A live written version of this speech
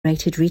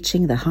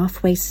reaching the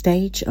halfway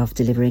stage of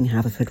delivering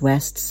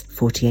Haverfordwest's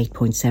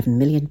 £48.7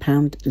 million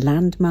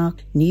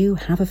landmark new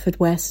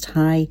Haverfordwest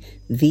High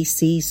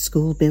VC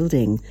school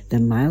building. The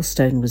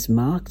milestone was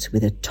marked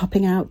with a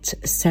topping out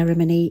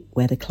ceremony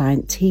where the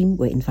client team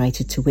were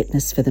invited to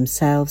witness for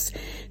themselves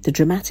the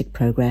dramatic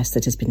progress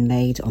that has been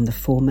made on the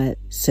former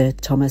Sir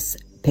Thomas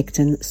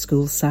Picton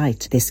school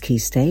site. This key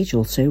stage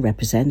also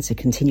represents a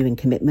continuing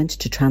commitment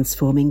to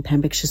transforming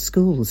Pembrokeshire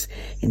schools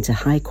into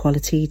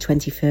high-quality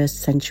 21st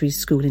century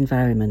school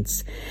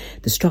environments.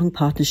 The strong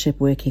partnership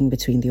working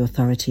between the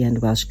authority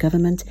and Welsh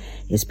Government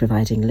is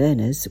providing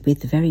learners with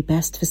the very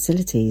best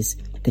facilities.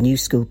 The new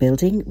school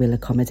building will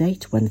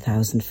accommodate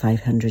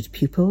 1,500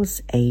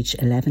 pupils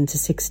aged 11 to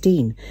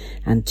 16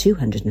 and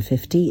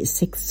 250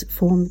 sixth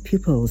form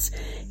pupils.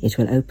 It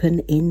will open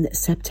in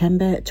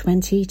September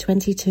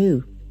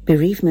 2022.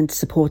 Bereavement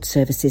support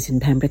services in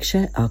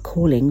Pembrokeshire are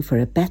calling for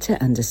a better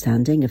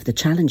understanding of the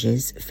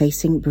challenges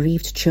facing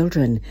bereaved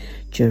children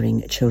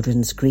during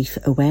Children's Grief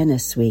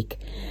Awareness Week.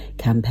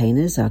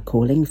 Campaigners are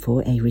calling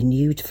for a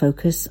renewed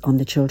focus on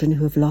the children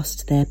who have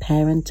lost their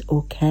parent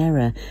or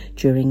carer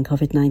during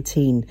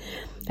COVID-19.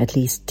 At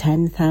least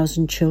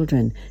 10,000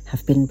 children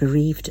have been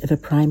bereaved of a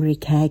primary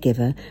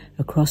caregiver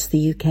across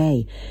the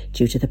UK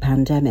due to the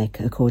pandemic,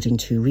 according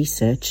to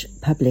research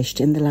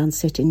published in The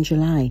Lancet in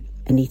July.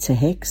 Anita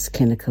Hicks,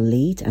 clinical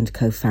lead and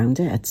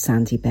co-founder at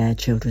Sandy Bear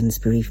Children's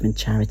Bereavement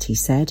Charity,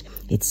 said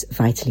it's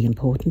vitally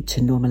important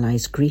to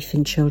normalise grief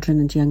in children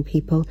and young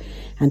people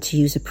and to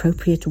use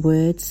appropriate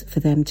words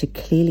for them to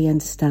clearly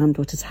understand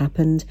what has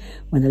happened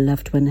when a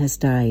loved one has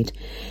died.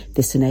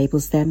 This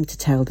enables them to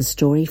tell the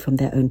story from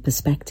their own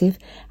perspective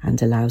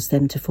and allows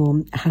them to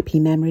form happy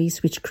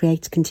memories which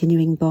create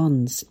continuing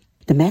bonds.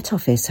 The Met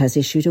Office has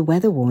issued a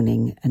weather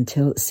warning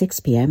until 6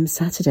 p.m.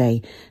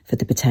 Saturday for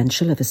the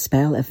potential of a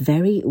spell of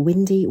very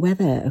windy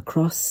weather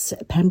across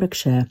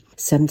Pembrokeshire.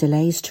 Some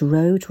delays to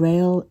road,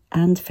 rail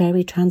and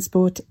ferry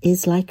transport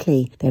is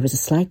likely. There is a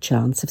slight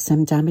chance of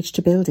some damage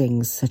to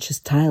buildings, such as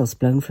tiles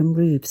blown from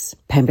roofs.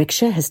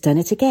 Pembrokeshire has done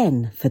it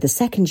again. For the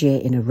second year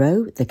in a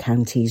row, the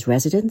county's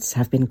residents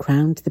have been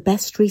crowned the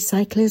best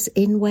recyclers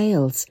in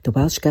Wales. The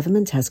Welsh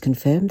Government has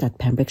confirmed that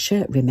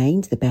Pembrokeshire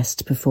remained the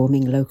best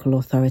performing local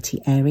authority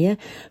area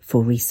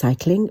for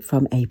recycling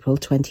from April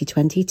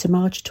 2020 to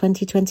March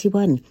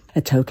 2021.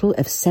 A total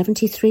of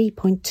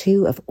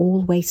 73.2% of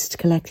all waste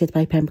collected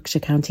by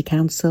Pembrokeshire County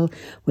Council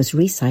was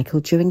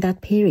recycled during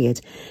that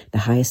period, the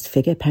highest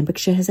figure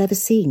Pembrokeshire has ever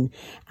seen,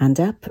 and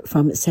up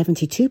from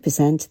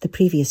 72% the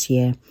previous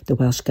year. The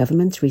Welsh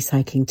Government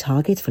recycling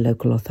target for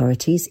local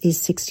authorities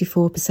is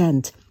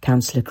 64%.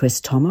 Councillor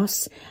Chris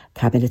Thomas,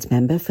 Cabinet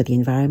Member for the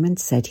Environment,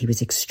 said he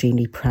was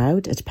extremely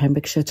proud at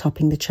Pembrokeshire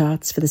topping the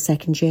charts for the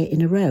second year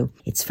in a row.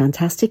 It's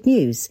fantastic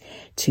news.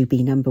 To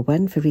be number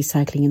one for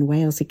recycling in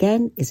Wales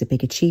again is a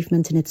big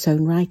achievement in its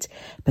own right,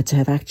 but to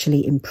have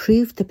actually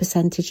improved the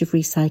percentage of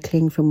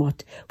recycling from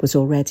what was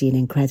already an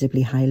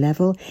incredibly high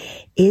level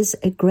is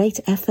a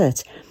great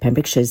effort.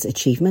 Pembrokeshire's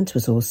achievement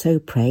was also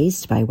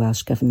praised by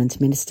Welsh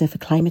Government Minister for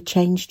Climate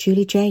Change,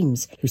 Julie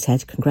James, who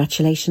said,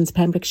 "Congratulations,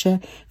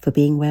 Pembrokeshire, for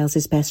being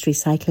Wales's best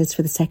recyclers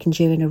for the second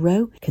year in a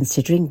row.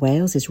 Considering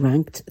Wales is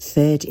ranked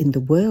third in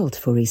the world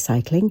for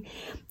recycling,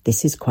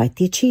 this is quite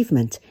the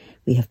achievement.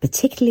 We have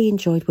particularly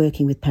enjoyed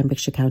working with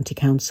Pembrokeshire County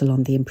Council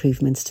on the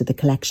improvements to the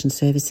collection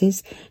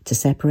services to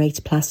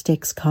separate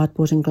plastics,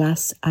 cardboard and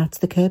glass at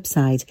the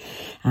curbside,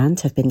 and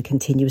have been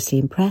continuously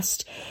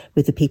impressed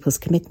with the people's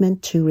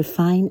commitment to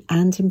refine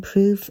and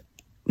improve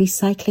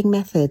recycling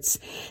methods.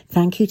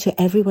 Thank you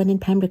to everyone in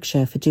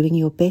Pembrokeshire for doing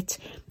your bit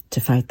to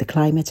fight the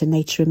climate and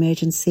nature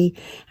emergency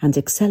and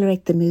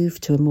accelerate the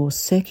move to a more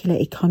circular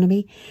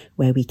economy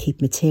where we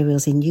keep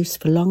materials in use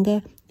for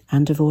longer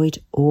and avoid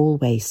all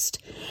waste.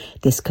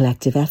 This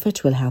collective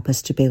effort will help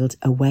us to build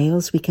a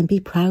Wales we can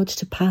be proud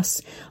to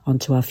pass on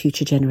to our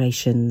future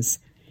generations."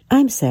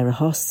 I'm Sarah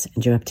Hoss,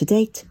 and you're up to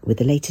date with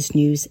the latest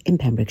news in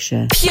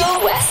Pembrokeshire.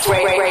 Pure West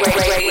Radio.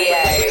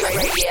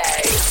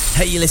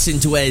 Hey, you listen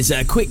to Wes.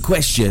 A quick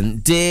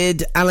question.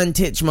 Did Alan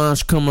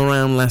Titchmarsh come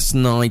around last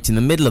night in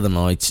the middle of the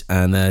night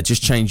and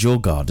just change your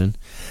garden?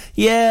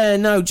 Yeah,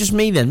 no, just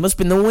me then. Must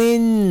have been the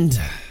wind.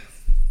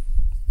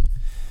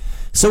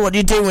 So what do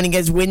you do when it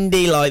gets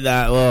windy like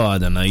that? Oh, I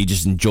don't know. You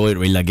just enjoy it,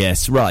 really, I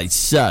guess. Right,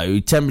 so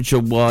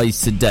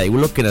temperature-wise today,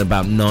 we're looking at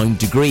about 9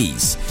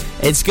 degrees.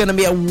 It's going to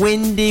be a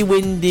windy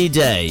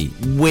day.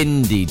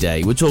 Windy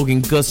day. We're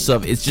talking gusts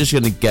of... It's just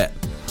going to get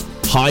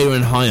higher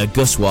and higher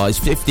gust-wise.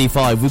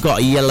 55. We've got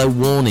a yellow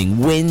warning.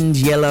 Wind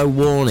yellow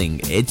warning.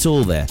 It's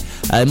all there.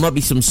 There might be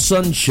some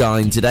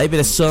sunshine today. Bit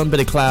of sun, bit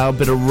of cloud,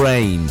 bit of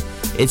rain.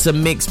 It's a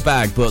mixed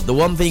bag, but the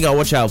one thing you got to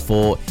watch out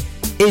for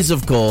is,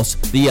 of course,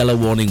 the yellow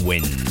warning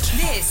wind.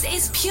 This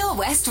is Pure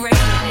West Radio.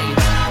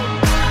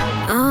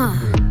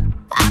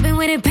 I've been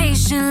waiting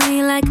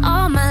patiently like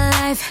all my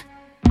life.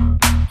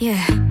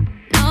 Yeah,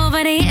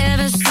 nobody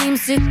ever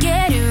seems to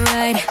get it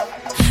right.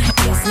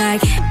 It's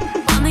like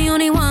I'm the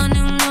only one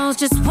who knows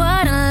just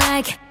what I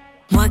like.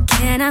 What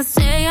can I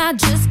say? I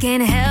just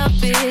can't help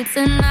it.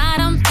 Tonight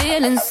I'm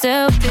feeling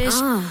selfish.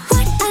 What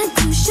I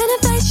do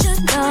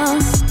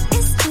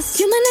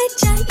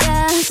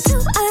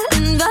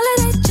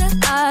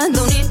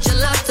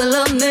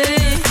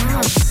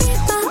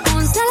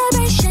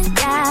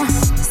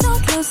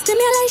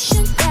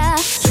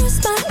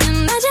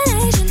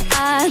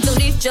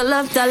your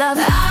love to love.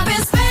 I've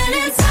been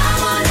spending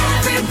time on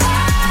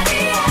everybody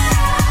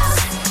else.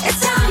 It's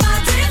time I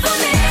did for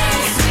me.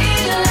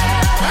 Sweet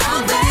love, oh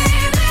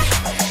baby.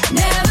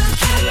 Never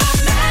kept my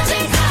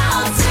magic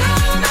all to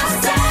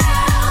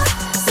myself.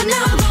 So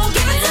now I'm gonna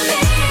give it to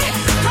me.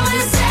 When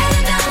it's said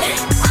and done,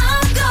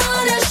 I'm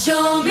gonna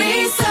show me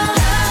some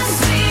love,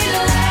 sweet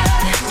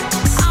love.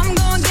 I'm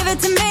gonna give it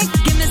to me.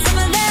 Give me some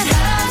of that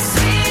love,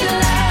 sweet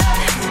love.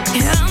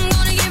 Yeah, I'm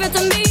gonna give it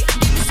to me.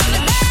 Give me some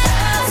of that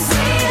love,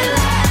 sweet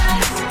love.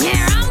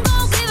 Yeah, I'm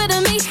gonna give it to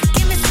me.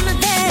 Give me some of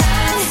that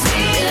love,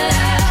 sweet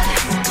love.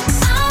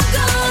 I'm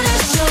gonna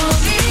show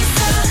me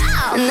some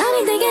love. And I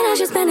be thinking I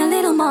should spend a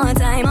little more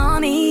time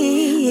on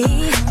me.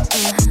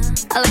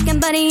 I like him,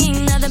 but he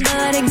ain't nothing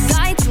but a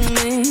guy to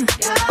me.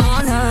 Oh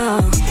no,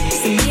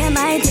 so me and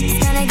my tips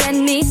gonna get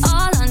me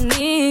all I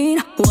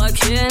need. What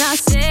can I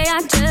say?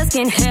 I just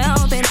can't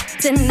help it.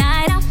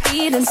 Tonight I'm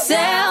feeling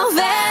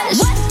selfish.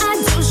 What I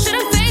do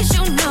shouldn't face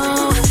you,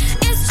 no.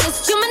 It's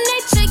just human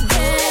nature,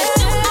 yeah.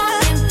 So I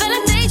can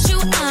validate you.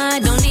 I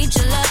don't need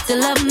your love to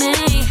love me.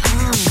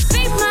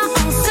 Be my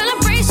own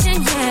celebration,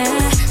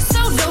 yeah. So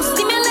no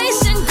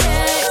stimulation,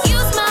 yeah.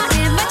 Use my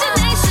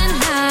imagination.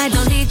 I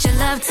don't need your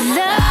love to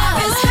love. I've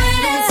been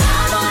spending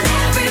time on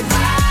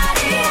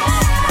everybody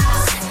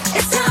else.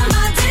 It's time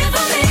I did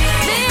for me.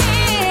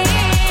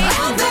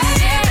 Oh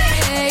baby,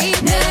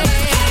 never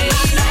kept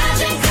my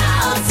magic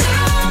all to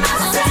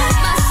myself.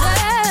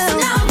 So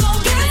now I'm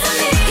gonna give it to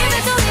me. Give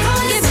it to me,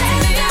 give it to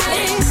me.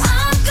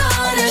 I'm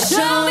gonna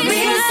show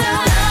me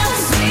some love,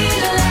 sweet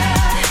love.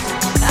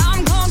 I'm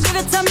gonna give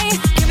it to me.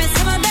 Give me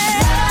some of that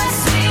love,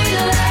 sweet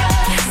love.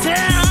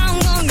 I'm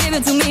gonna give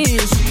it to me.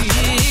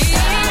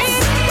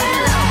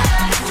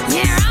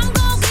 Yeah, I'm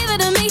gonna give it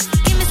to me.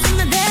 Give me some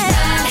of that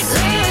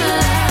sweet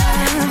love.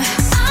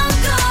 I'm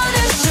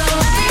gonna show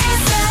me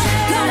some.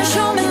 Gonna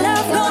show me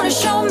love. Gonna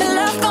show me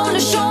love. Gonna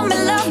show me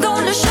love.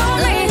 Gonna show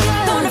me.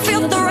 Gonna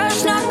feel the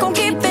rush. Not gonna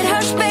keep it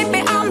hush, baby.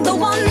 I'm the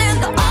one and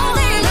the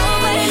only.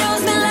 Nobody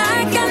knows me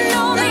like I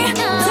know me.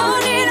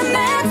 Don't need a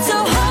man to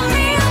hold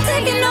me. I'm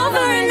taking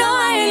over and no,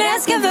 I ain't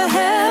asking for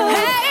help.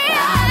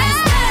 I've been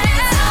spending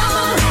time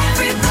on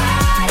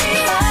everybody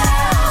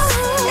else.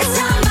 It's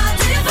time I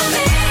did it for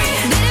me.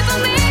 Did it for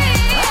me.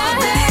 Oh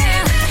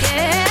baby,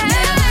 yeah.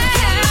 Never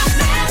kept my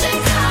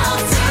magic all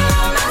to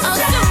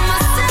myself.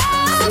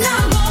 So now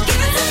I'm gonna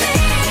give it to me.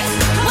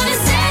 When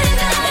it's said and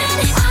done,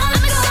 I'm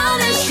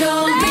gonna show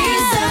me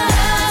some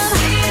love,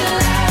 sweet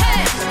love.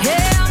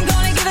 Yeah, I'm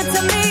gonna give it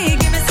to me.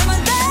 Give me some of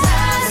that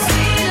love,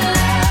 sweet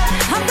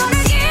love. I'm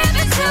gonna give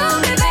it to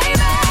me,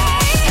 baby.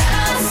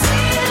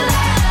 Sweet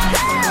love,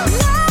 love,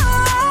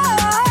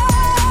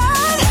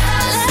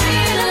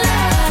 sweet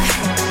love,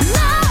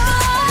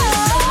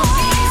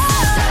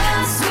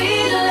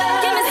 sweet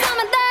love. Give me some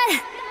of that.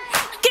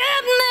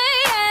 Give me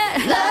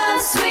love,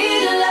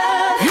 sweet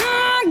love.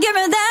 Give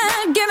me that.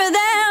 Give me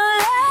that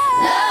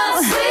love,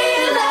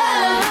 sweet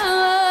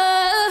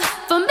love.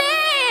 For me,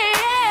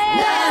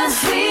 love,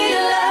 sweet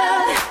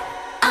love.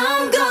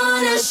 I'm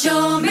gonna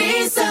show me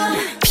some.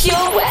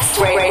 Pure West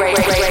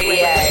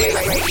Radio.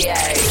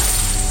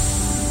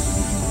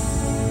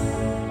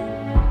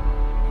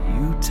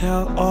 You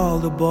tell all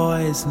the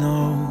boys no.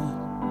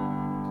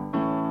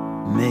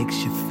 Makes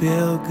you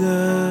feel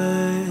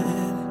good,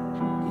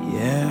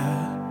 yeah.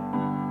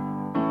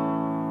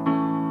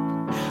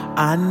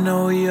 I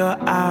know you're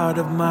out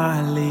of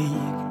my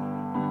league,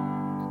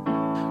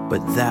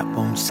 but that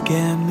won't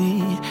scare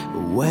me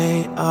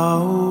away,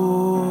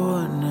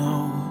 oh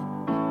no.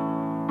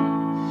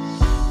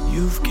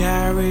 You've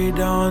carried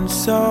on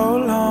so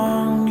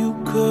long, you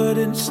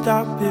couldn't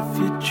stop if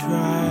you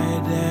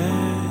tried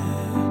it.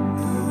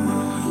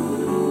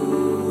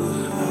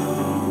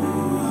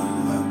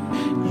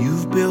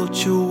 You've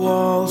built your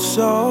wall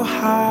so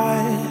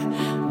high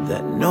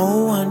that no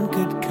one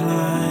could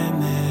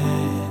climb it.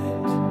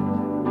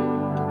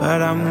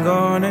 But I'm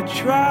gonna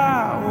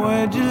try.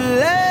 Would you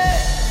let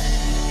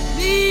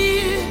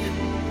me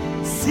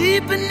see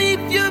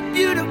beneath your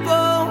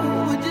beautiful?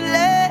 Would you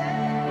let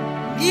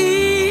me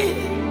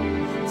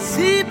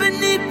see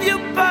beneath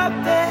your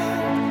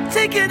perfect?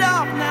 Take it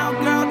off now,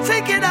 girl.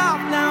 Take it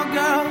off now,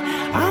 girl.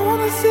 I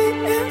wanna see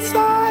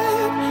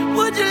inside.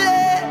 Would you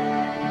let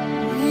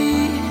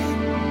me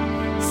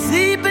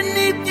see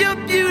beneath your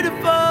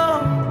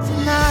beautiful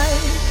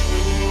tonight?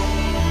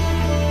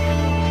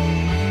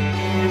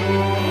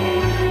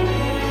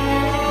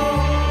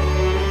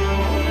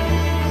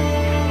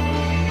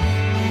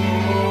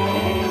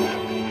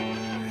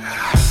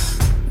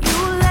 You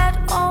let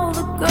all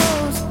the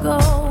girls go.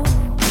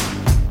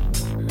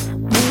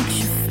 Makes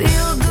you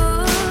feel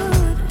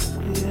good,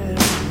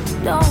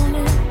 don't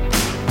it?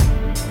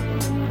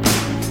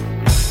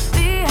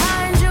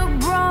 Behind your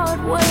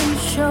Broadway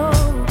show,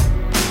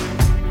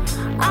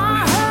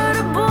 I heard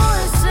a boy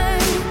say,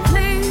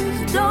 please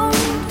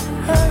don't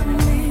hurt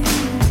me.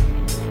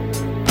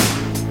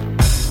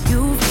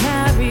 You've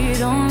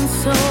carried on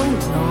so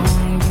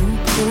long, you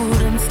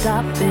couldn't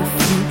stop if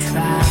you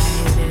tried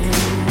it.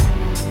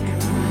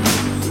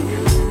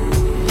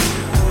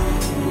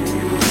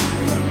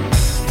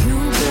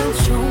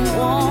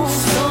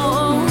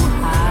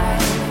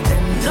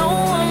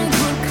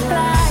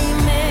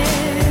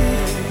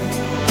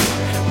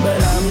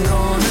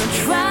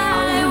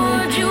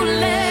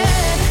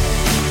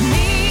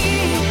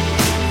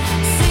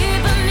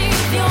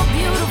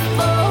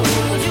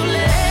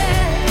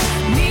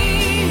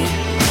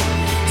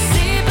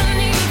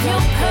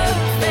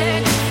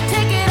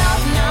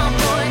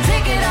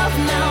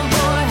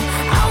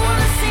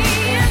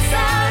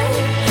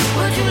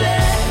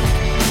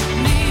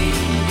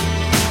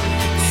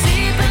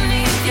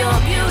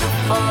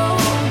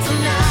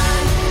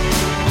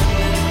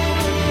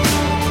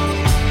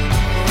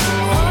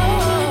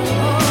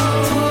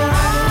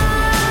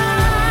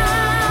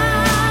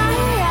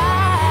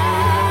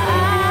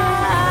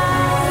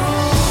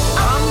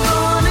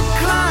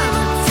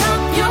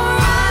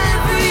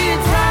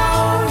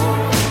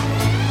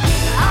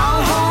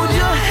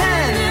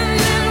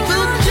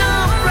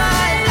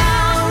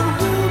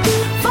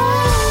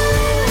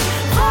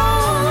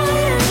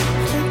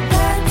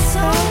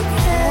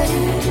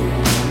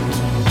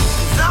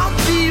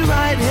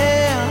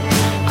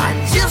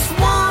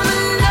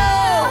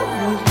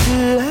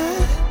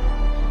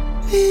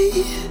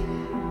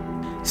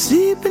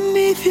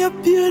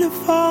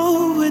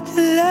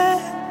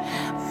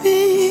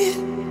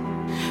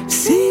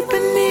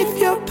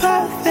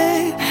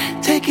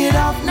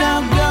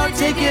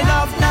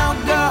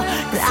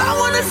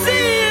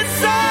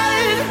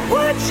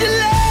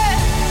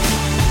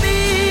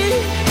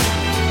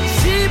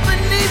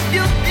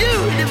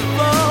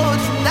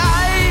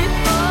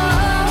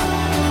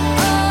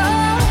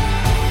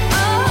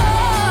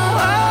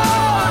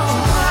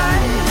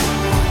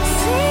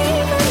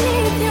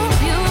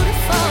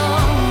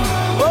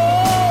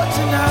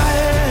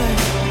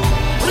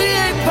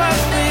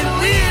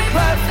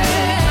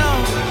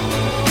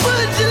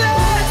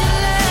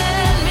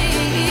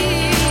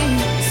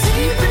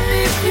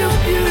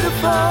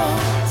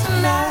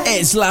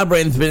 was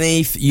Labyrinth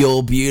Beneath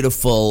Your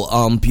Beautiful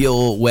on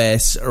Pure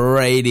West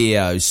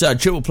Radio. So,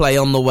 Triple Play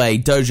on the way,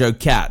 Dojo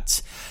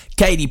Cat,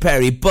 Katy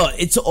Perry, but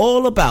it's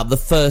all about the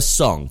first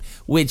song,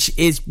 which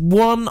is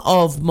one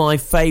of my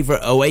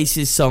favourite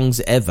Oasis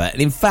songs ever.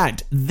 And in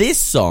fact, this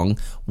song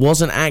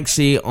wasn't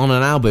actually on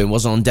an album. It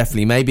wasn't on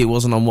Definitely Maybe. It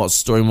wasn't on What's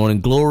Story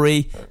Morning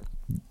Glory.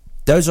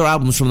 Those are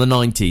albums from the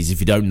 90s,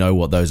 if you don't know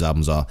what those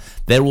albums are.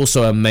 They're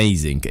also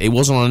amazing. It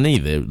wasn't on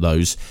either of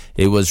those.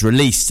 It was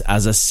released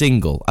as a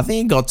single. I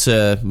think it got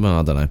to, well,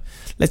 I don't know.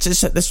 Let's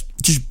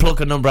just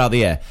pluck a number out of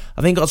the air.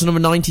 I think it got to number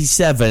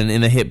 97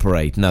 in the hit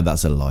parade. No,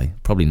 that's a lie.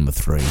 Probably number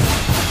 3.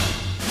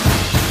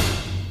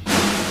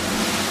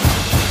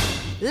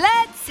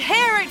 Let's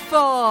hear it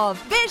for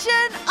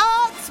Vision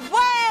Arts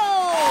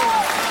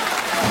Wales!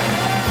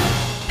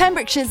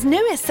 Pembrokeshire's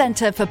newest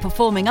centre for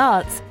performing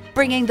arts,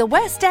 bringing the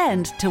West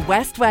End to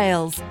West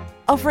Wales,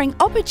 offering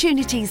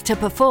opportunities to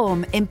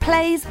perform in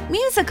plays,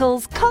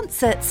 musicals,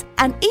 concerts,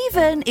 and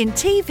even in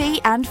TV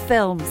and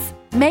films.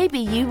 Maybe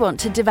you want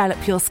to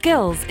develop your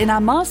skills in our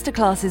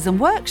masterclasses and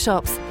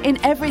workshops in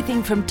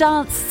everything from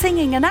dance,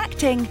 singing and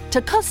acting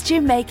to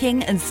costume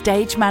making and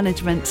stage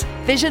management.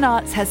 Vision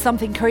Arts has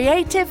something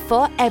creative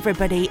for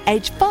everybody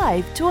aged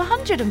 5 to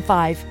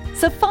 105.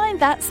 So find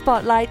that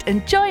spotlight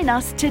and join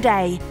us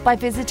today by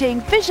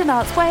visiting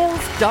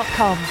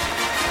visionartswales.com.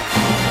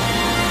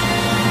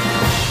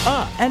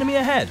 Ah, enemy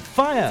ahead.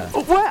 Fire.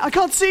 Oh, where? I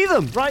can't see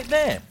them. Right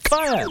there.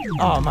 Fire.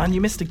 Oh, man,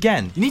 you missed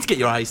again. You need to get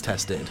your eyes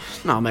tested.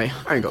 Nah, mate,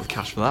 I ain't got the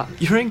cash for that.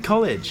 You're in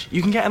college.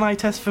 You can get an eye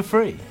test for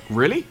free.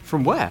 Really?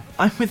 From where?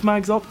 I'm with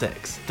Mags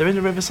Optics. They're in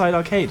the Riverside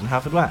Arcade in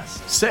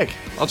Haverfordwest. Sick.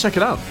 I'll check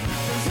it out.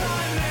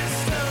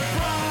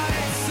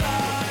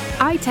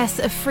 Eye tests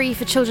are free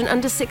for children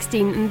under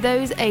 16 and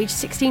those aged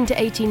 16 to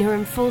 18 who are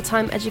in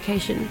full-time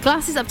education.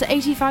 Glasses up to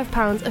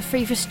 £85 are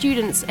free for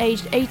students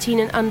aged 18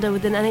 and under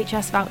with an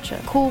NHS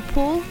voucher. Call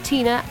Paul,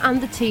 Tina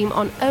and the team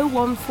on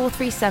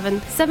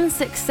 01437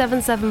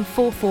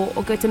 767744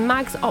 or go to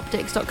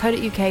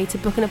magsoptics.co.uk to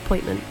book an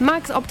appointment.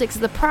 Mags Optics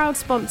are the proud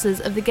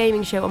sponsors of the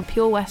gaming show on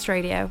Pure West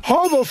Radio.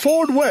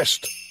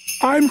 Haverfordwest,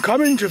 I'm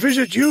coming to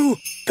visit you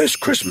this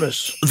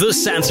Christmas. The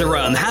Santa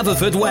Run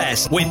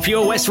Haverfordwest with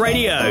Pure West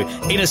Radio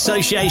in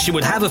association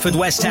with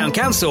Haverfordwest Town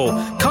Council,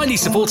 kindly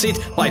supported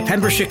by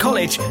Pembrokeshire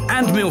College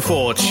and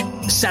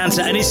Millforge.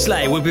 Santa and his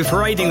sleigh will be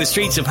parading the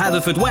streets of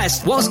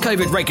Haverfordwest. Whilst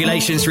COVID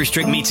regulations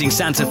restrict meeting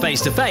Santa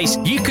face to face,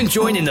 you can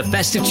join in the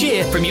festive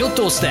cheer from your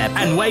doorstep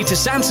and wave to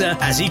Santa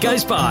as he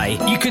goes by.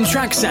 You can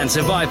track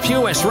Santa via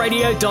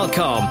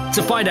purewestradio.com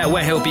to find out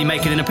where he'll be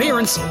making an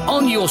appearance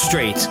on your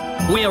street.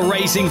 We are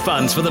raising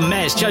funds for the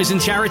Mayor's chosen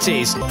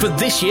charities for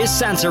this year's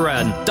Santa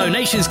Run.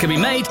 Donations can be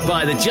made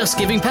via the Just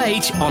Giving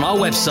page on our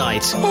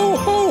website. Ho,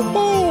 ho,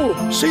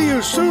 ho! See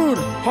you soon,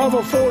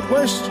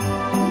 Haverfordwest.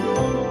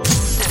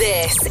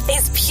 This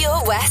is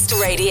Pure West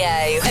Radio.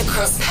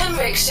 Across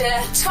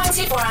Pembrokeshire,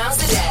 24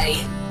 hours a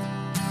day.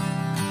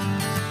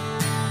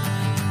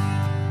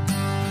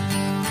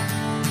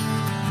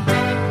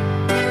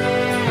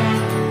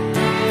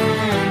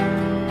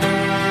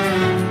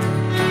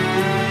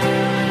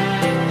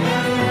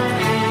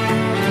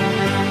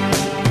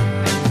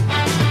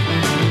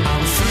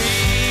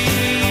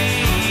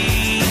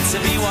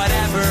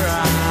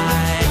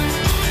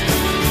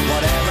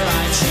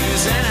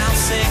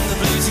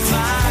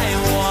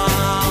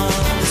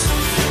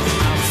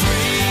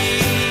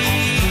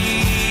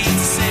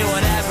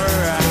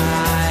 Whatever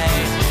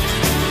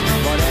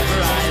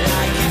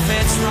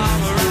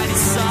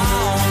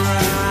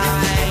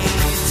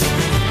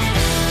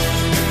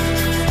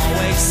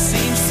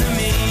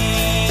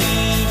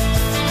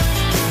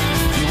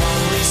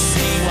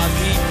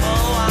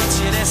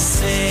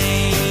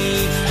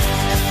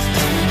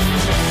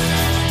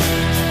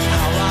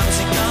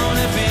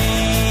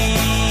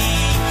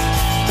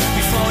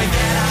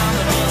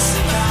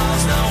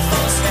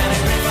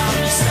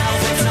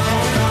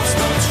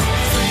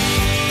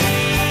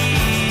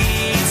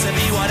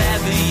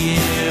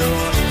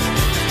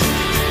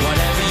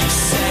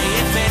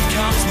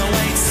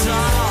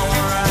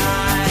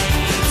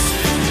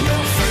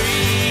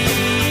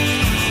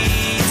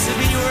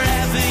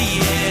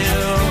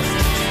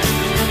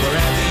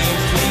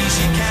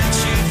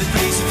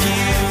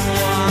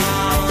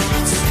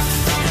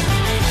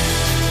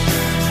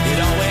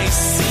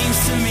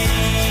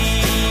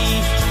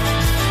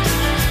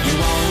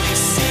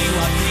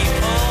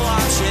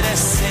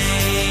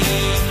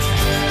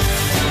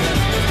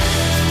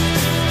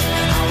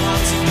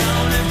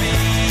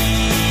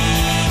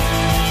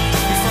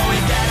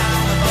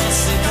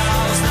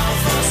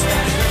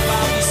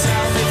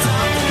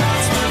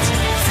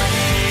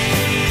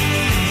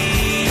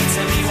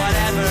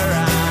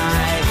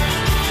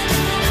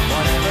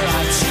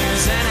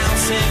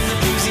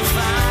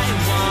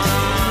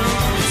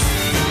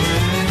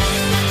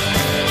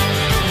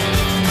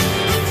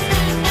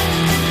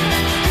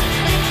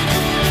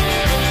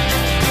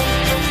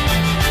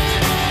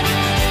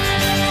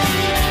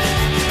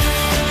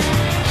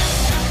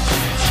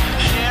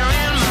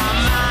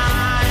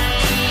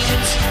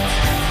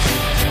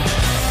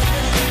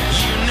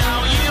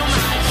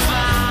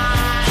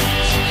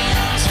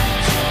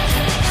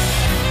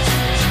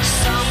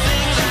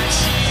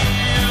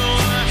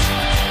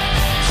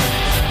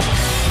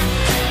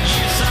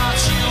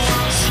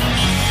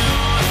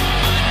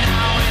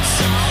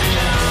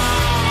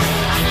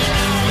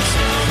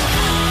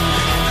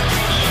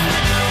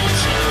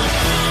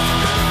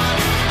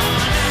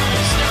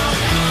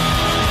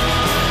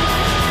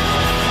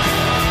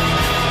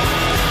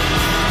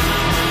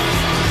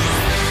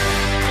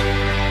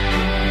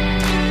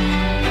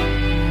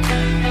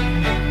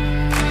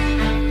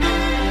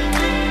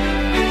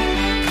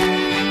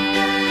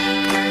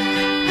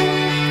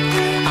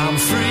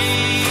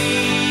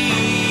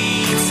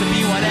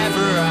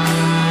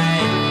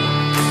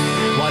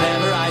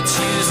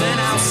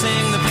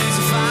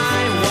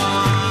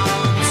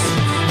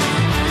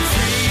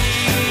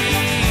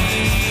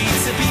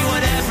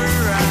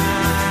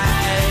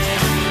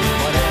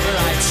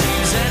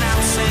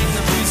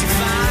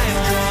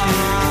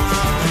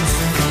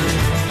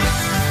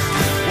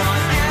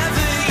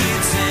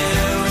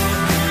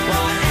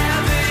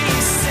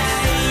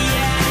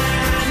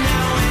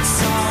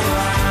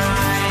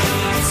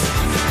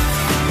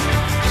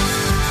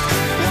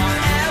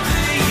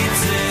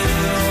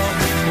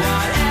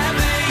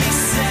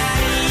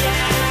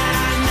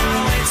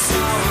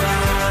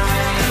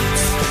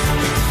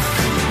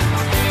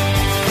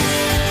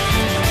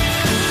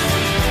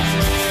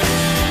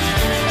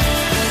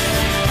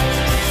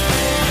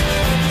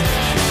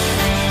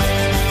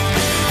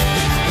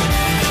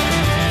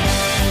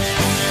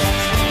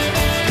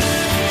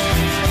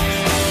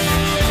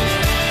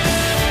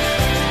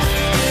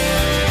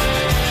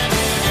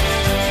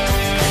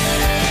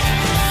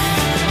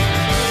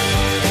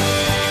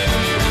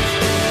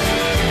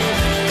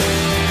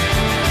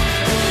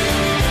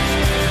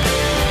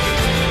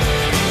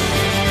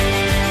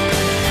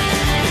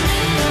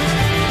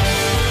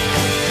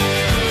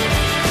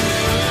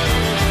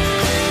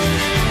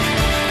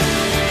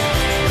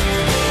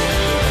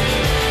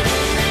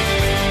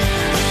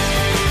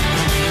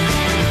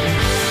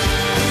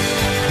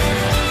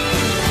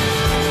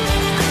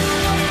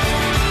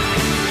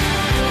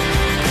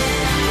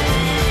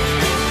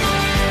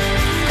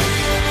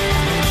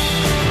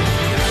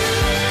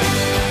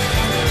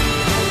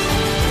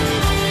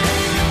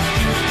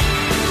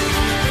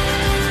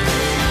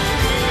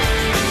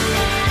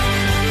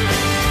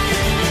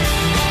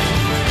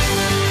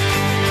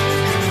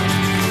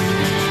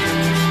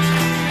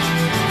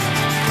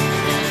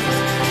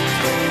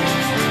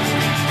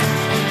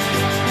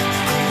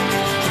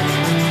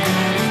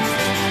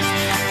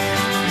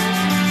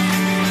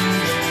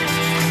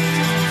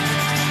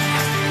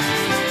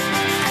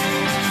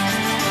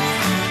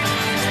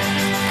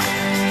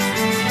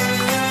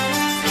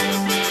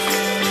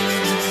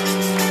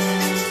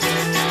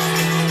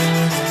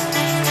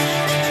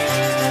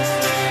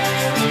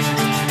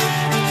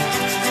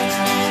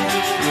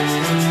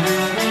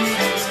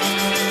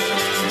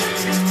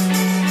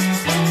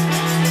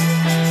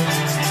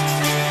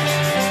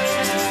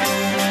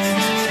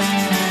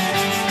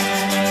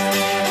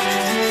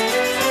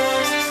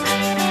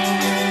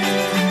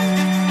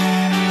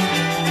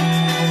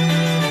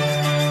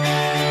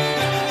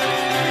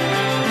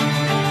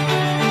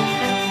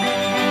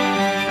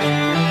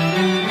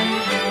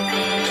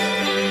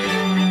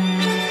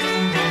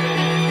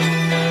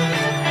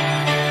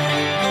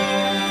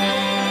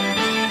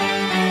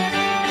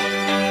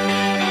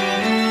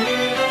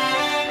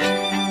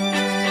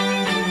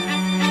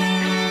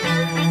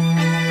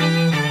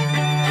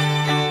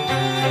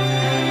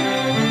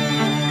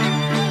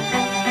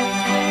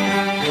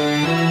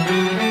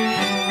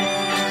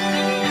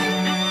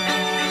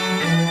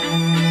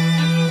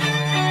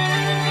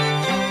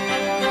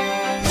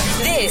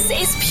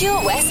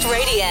Pure West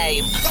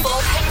Radio. For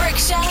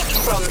Pembrokeshire,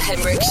 from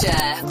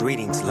Pembrokeshire.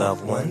 Greetings,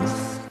 loved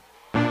ones.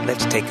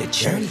 Let's take a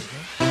journey.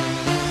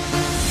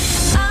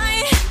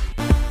 I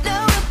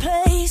know a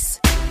place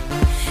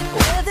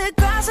where the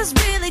grass is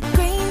really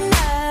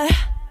greener.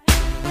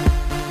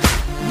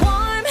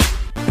 Warm,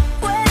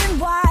 wet and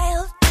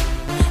wild.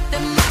 There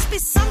must be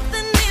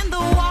something in the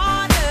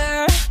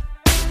water.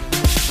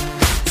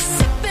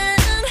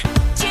 Sipping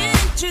gin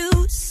and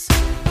juice,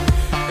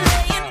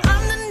 laying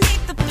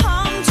underneath the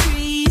palm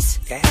trees.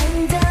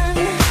 And then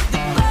the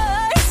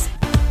birds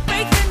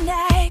break their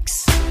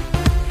necks,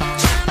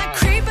 trying to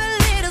creep a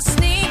little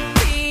sneak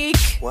peek.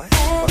 What?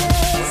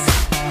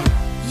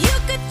 You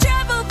could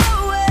travel the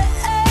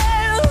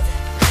world,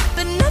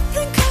 but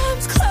nothing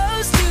comes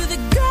close to the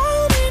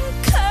Golden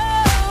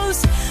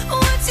Coast.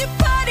 Once you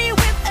party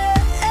with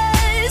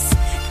us,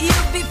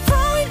 you'll be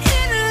falling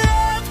in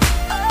love.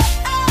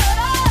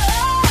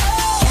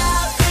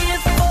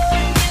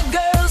 California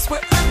girls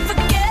were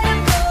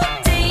unforgettable.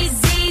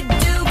 Daisy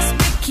Dukes,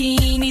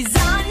 bikinis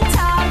on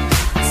top.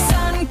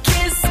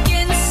 Sun-kissed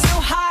skin so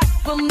hot,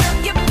 we'll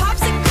melt your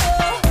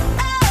popsicle.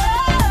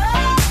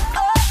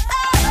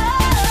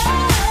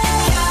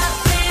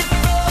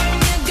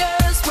 California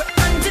girls were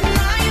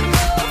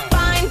undeniable.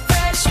 Fine,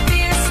 fresh,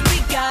 fierce, we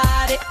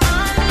got it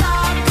on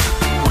lock.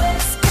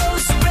 West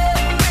Coast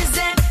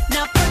represent,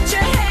 now put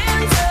your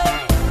hands up.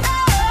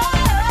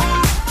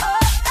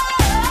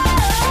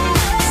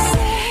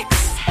 Sex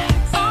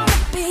on the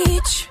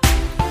beach,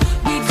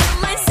 we don't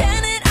mind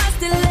sanding our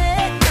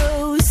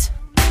stilettos.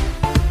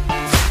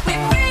 We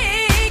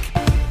freak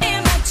in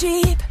my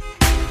Jeep,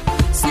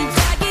 Snoop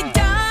Doggy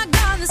Dogg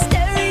on the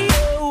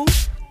stereo.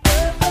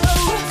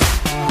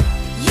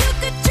 You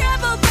could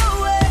travel the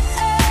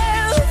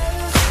world,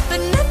 but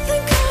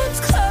nothing comes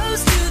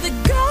close to the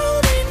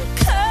Golden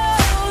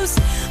Coast.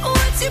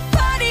 Once you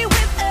party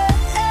with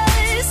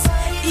us,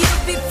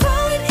 you'll be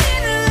falling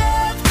in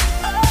love.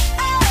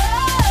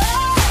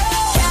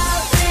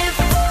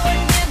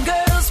 California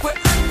girls were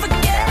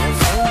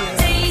unforgettable.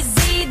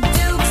 Daisy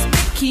Dukes,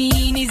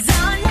 bikinis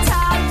on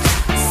top.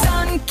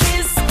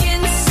 Sun-kissed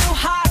skin so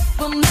hot,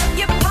 we'll melt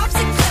your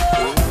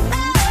popsicle.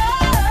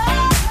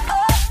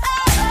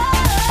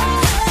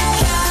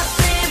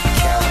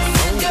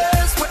 California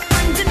girls were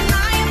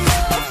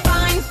undeniable.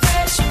 Fine,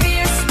 fresh,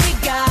 fierce, we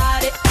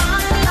got it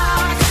on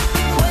lock.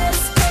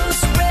 West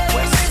Coast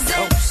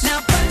represent, now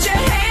put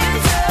your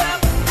hands up.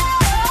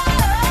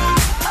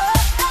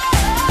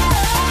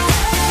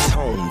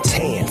 Tone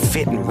tan,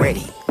 fit and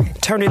ready.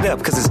 Turn it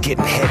up, cause it's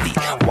getting heavy.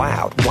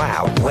 Wild,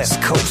 wild,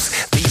 West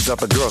Coast. These are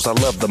the girls I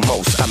love the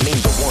most. I mean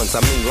the ones,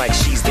 I mean like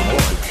she's the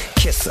one.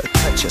 Kiss her,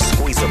 touch her,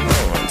 squeeze her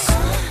buns.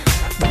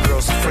 The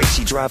girl's afraid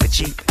she drive a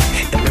Jeep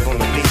and live on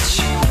the beach.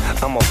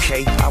 I'm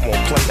okay, I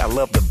won't play, I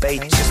love the bay,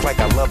 just like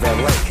I love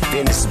LA.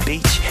 Venice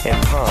Beach and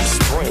Palm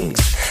Springs.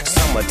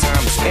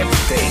 Summertime is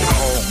everything.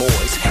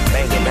 Homeboys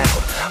banging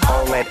out,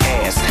 all that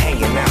ass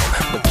hanging out.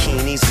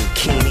 Bikinis,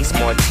 zucchinis,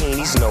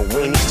 martinis, no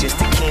weenies, just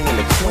the king and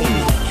the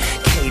queenie.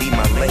 Katie,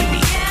 my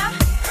lady.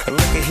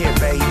 Look at here,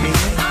 baby.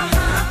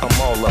 I'm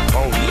all up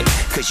on you,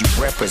 cause you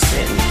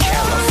representing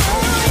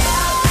California.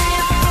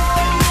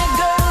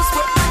 Girls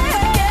were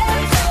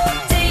unforgettable.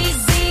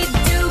 Daisy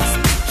Dukes,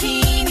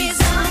 bikinis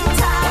on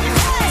top.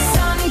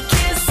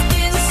 Sun-kissed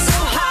skin so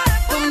hot,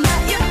 we'll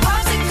melt your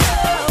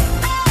popsicle.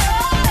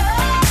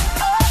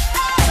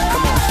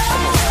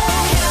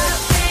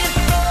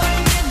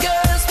 California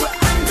girls were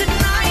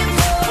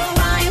undeniable.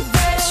 Fine,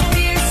 fresh,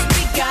 fierce,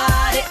 we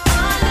got it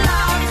on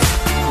lock.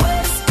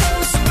 West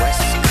Coast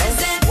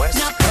represent,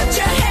 now put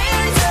your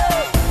hands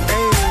up.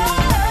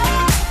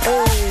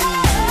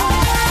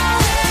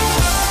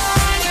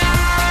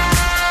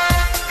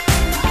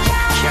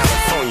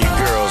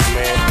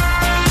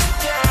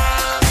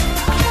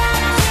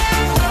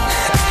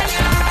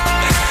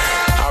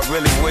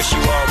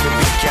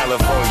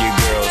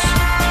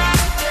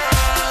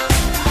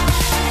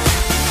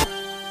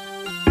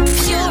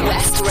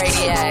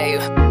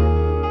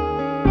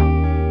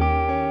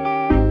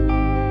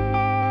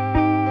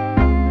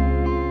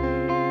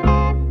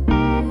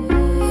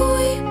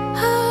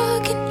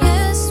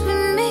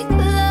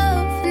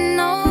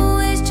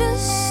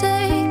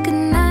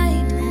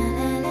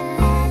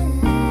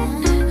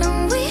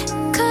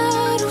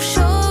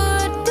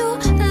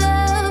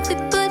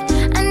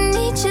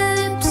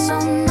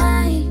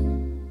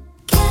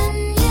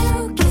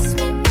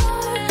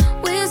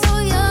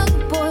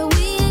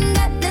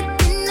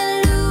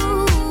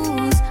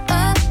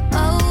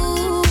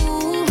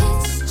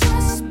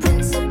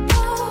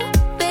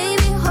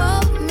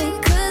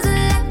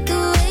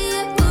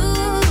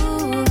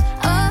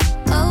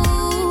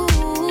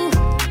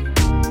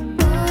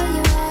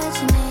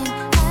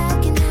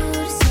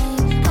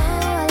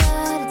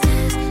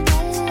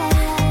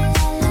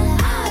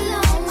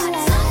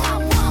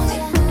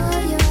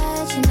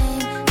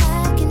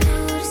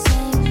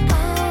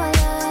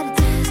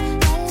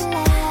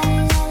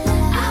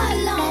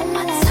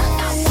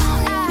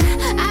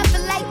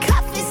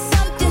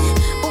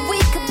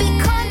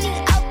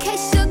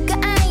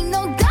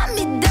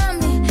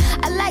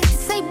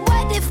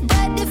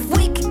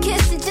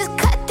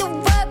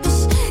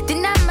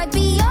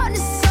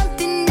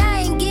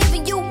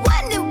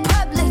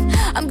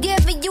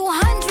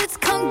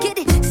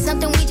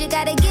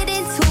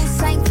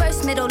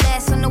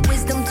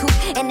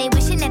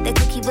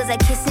 a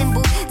kissing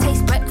booth.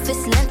 Taste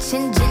breakfast, lunch,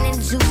 and gin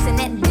and juice. And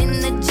at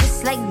dinner,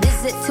 just like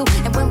dessert too.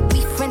 And when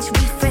we French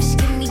refresh,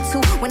 give me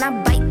two. When I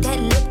bite that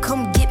lip,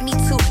 come get me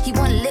two. He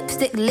want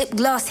lipstick, lip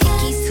gloss,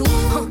 hickeys too.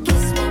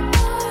 Kiss me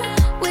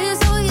more. We're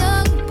so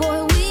young,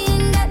 boy, we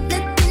ain't got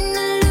nothing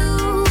to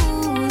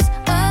lose.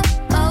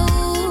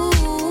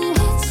 Oh,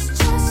 it's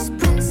just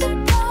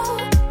principle.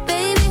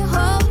 Baby,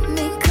 hold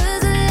me,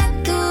 'cause I like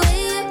the way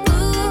you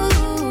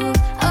move.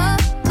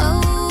 Oh,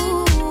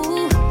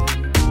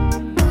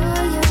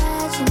 boy, you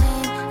write your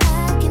name,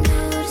 I can do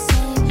the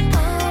same. Oh,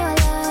 I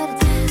love the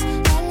taste.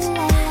 La la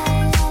la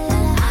la la la.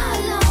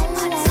 All on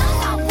my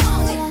tongue, I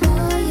want it.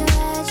 Boy, you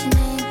write your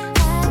name,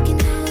 I can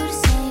do the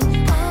same.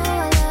 Oh,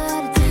 I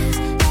love the taste.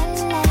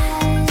 La la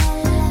la la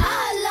la.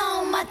 All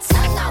on my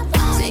tongue, I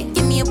want it.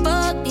 Give me a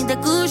buck, need the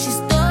Gucci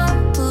stuff.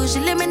 Push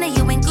your limit, now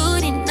you ain't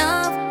good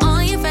enough.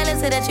 All you fellas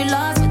say that you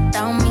lost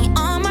without me.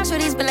 All my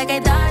shorties feel like I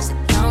dodged the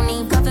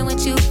county. Puffin'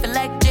 with you feel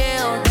like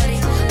jail, buddy.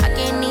 I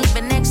can't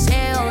even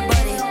exhale,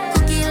 buddy.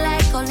 Cookie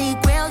like holy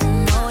grail, you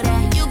know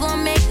that. You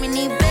gon' make me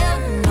need bail,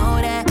 you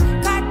know that.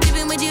 Caught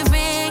dipping with your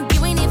friend,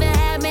 you ain't even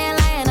had man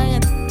lying on you,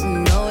 you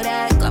know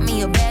that. Got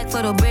me a bag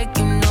for the brick,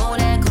 you know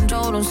that.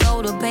 Control them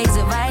slow, the pace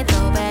it right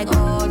though back.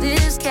 All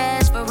this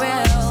cash for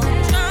real.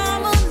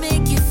 Drama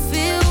make you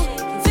feel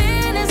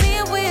fantasy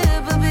and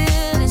whip a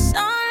bit. It's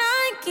all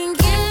I can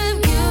give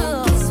you.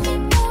 Kiss me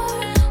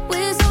more.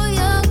 We're so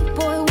young,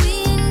 boy, we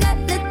ain't got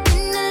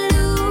nothing to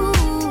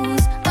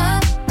lose.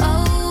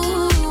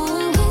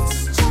 Oh, it's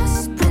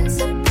just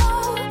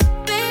principle.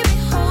 Baby,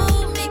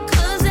 hold me,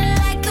 'cause I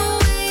like the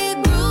way you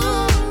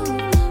groove.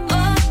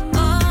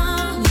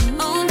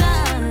 Oh,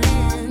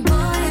 darling.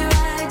 Boy, you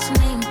write your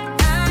name,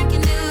 I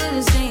can do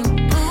the same.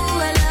 Ooh,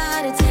 I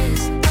love the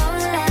taste. Oh,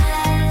 la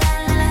la la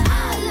la la.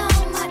 All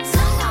on my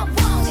tongue, I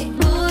want it.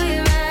 Boy,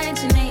 you write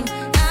your name,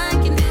 I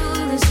can do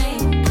the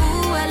same.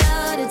 Ooh, I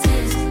love the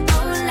taste.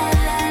 Oh, la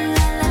la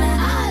la la la.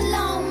 All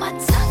on my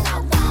tongue, I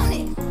want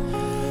it.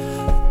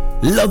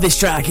 Love this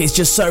track, it's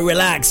just so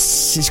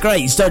relaxed. It's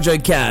great. It's Dojo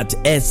Cat,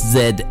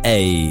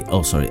 SZA.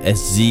 Oh, sorry,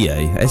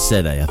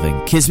 SZA, I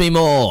think. Kiss Me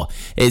More.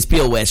 It's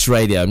Pure West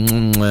Radio.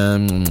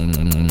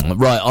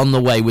 Right, on the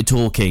way, we're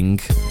talking.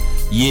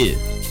 We're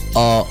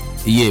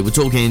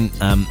talking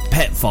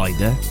Pet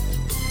Finder.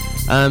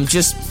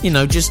 Just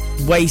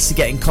ways to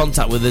get in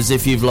contact with us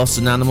if you've lost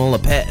an animal, a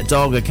pet, a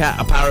dog, a cat,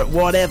 a parrot,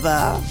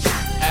 whatever.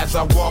 As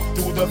I walk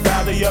through the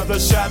valley of the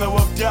shadow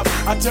of death,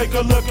 I take a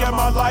look at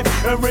my life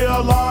and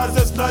realize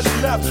there's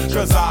nothing left.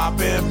 'Cause I've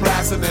been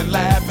blasting and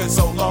laughing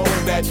so long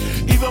that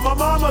even my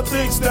mama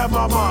thinks that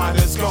my mind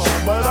is gone.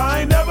 But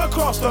I ain't never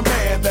crossed a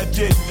man that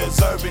didn't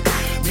deserve it.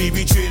 Me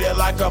be treated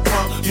like a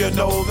punk, you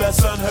know that's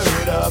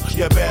unheard of.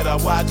 You better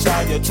watch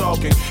how you're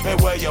talking and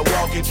where you're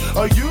walking,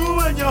 or you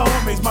and your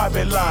homies might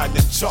be lying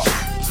to chalk.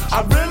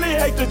 I really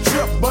hate the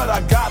trip, but I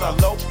gotta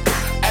low.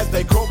 As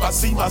they croak, I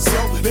see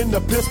myself in the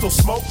pistol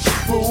smoke.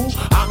 Fool,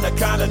 I'm the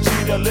kind of G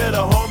the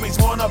little homies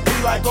wanna be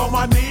like, on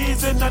my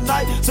knees in the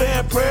night,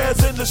 saying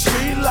prayers in the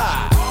street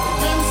light.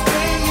 Been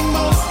spending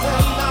most of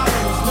their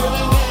lives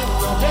living in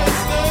the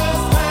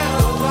gangster's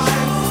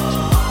paradise.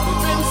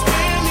 We've been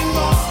spending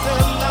most of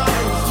their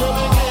lives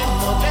living in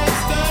the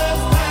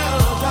gangster's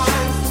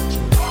paradise.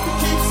 We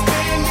keep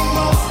spending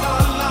most of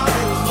our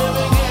lives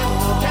living in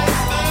the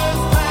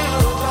gangster's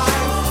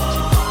paradise.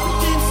 We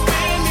keep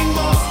spending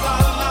most of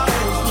our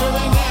lives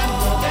living in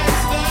the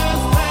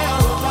gangster's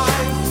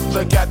paradise.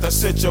 Look at the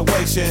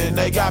situation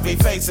they got me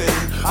facing.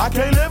 I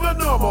can't live a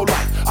normal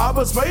life. I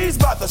was raised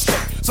by the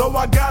state, so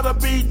I gotta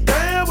be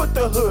down with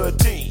the hood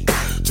team.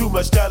 Too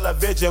much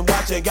television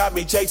watching got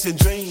me chasing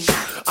dreams.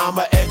 I'm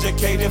an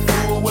educated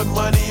fool with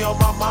money on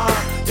my mind.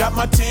 Got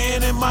my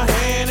 10 in my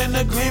hand and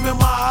a gleam in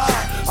my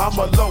eye. I'm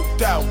a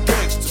loped out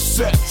gangster,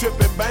 set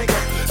tripping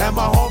banker, and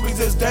my homies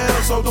is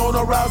down, so don't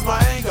arouse my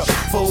anger.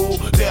 Fool,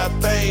 death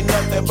ain't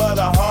nothing but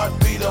a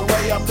heartbeat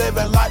away. I'm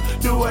living life,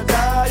 do or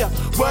die.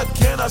 What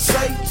can I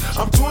say?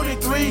 I'm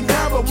 23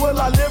 now, but will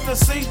I live to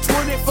see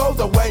 24?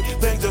 The way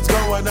things is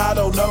going, I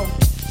don't know.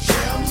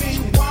 Tell me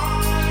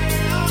why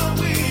are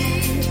we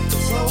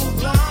so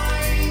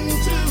blind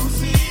to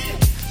see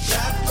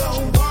that the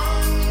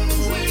ones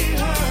we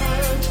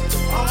hurt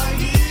are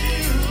you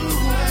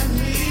and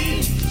me?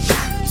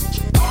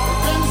 We've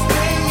been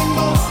spending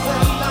most of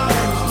our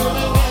lives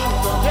living in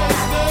the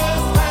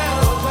gangster's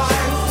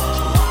paradise.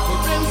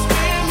 We've been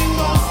spending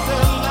most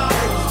of our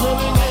lives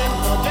living in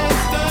the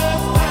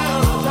gangster's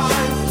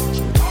paradise.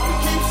 We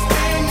keep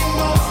spending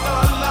most of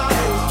our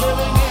lives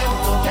living in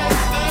the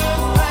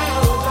gangster's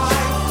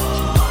paradise.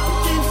 We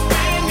keep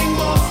spending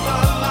most of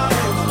our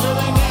lives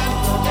living in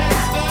the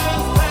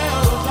gangster's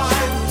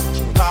paradise.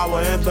 Power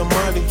and the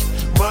money,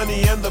 money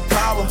and the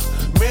power.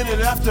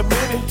 Minute after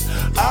minute,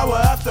 hour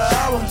after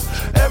hour,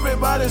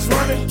 everybody's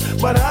running,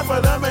 but half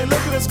of them ain't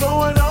looking what's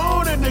going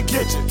on in the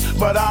kitchen.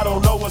 But I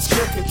don't know what's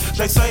cooking.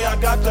 They say I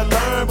got to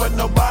learn, but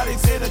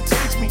nobody's here to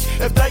teach me.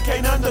 If they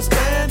can't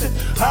understand it,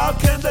 how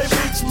can they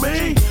reach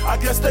me? I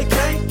guess they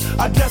can't,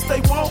 I guess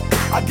they won't,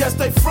 I guess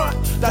they front.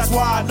 That's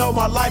why I know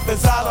my life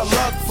is out of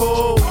luck,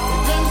 fool.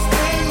 We've been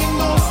spending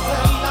most of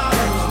our lives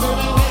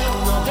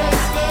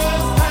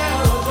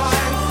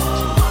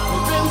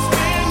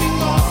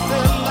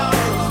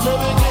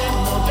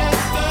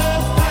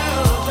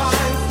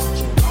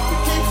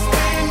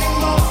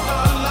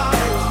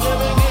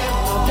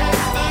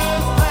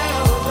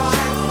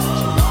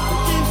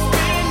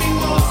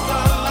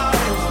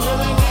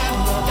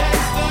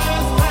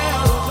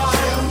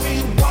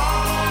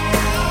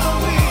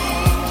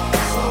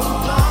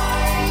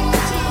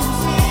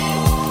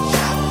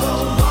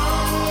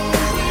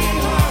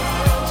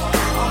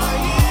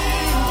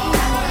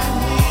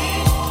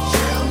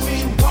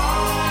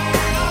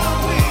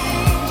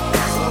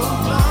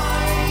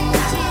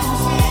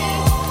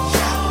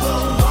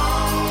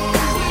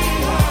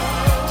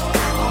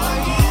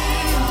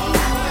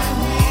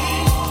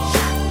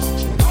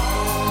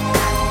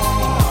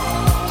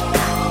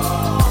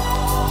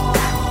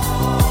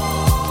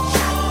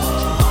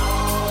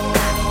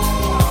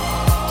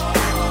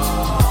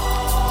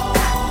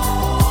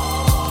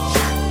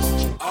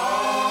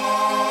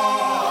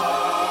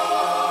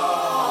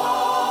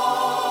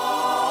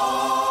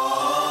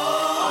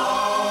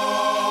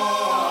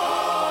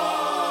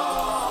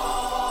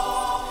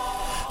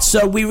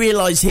So we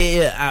realise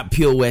here at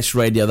Pure West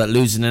Radio that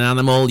losing an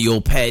animal,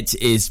 your pet,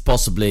 is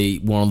possibly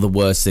one of the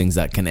worst things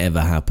that can ever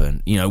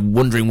happen. You know,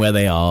 wondering where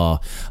they are,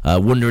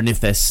 wondering if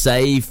they're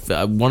safe,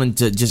 wanting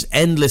to just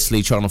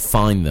endlessly trying to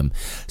find them.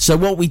 So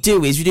what we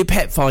do is we do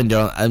Pet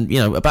Finder, and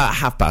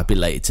about a bit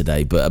later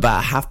today, but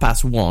about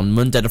 1:30,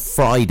 Monday to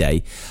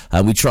Friday,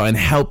 we try and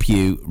help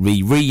you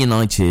be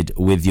reunited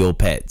with your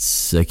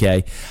pets.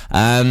 Okay.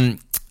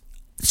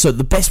 So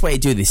the best way to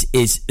do this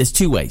is, there's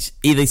two ways.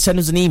 Either send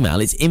us an email,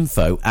 it's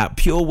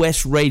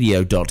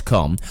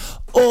info@purewestradio.com,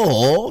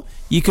 or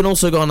you can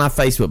also go on our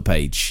Facebook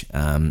page.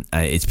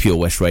 It's Pure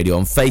West Radio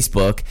on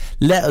Facebook.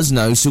 Let us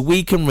know so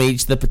we can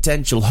reach the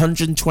potential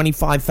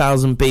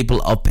 125,000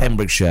 people of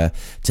Pembrokeshire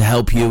to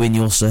help you in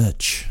your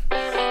search.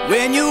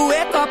 When you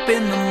wake up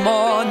in the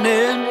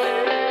morning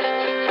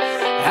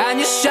and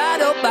you're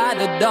shadowed by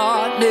the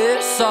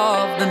darkness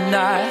of the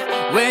night.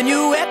 When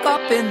you wake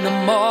up in the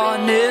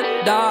morning,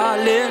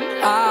 darling,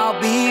 I'll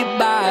be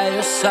by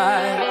your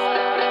side.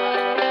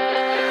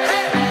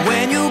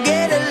 When you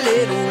get a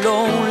little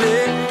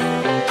lonely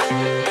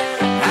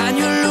and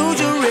you lose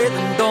your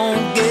rhythm,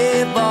 don't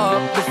give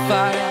up the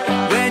fight.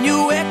 When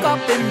you wake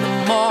up in the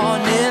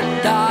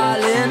morning,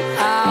 darling,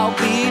 I'll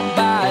be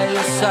by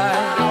your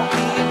side. I'll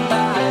be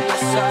by your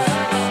side.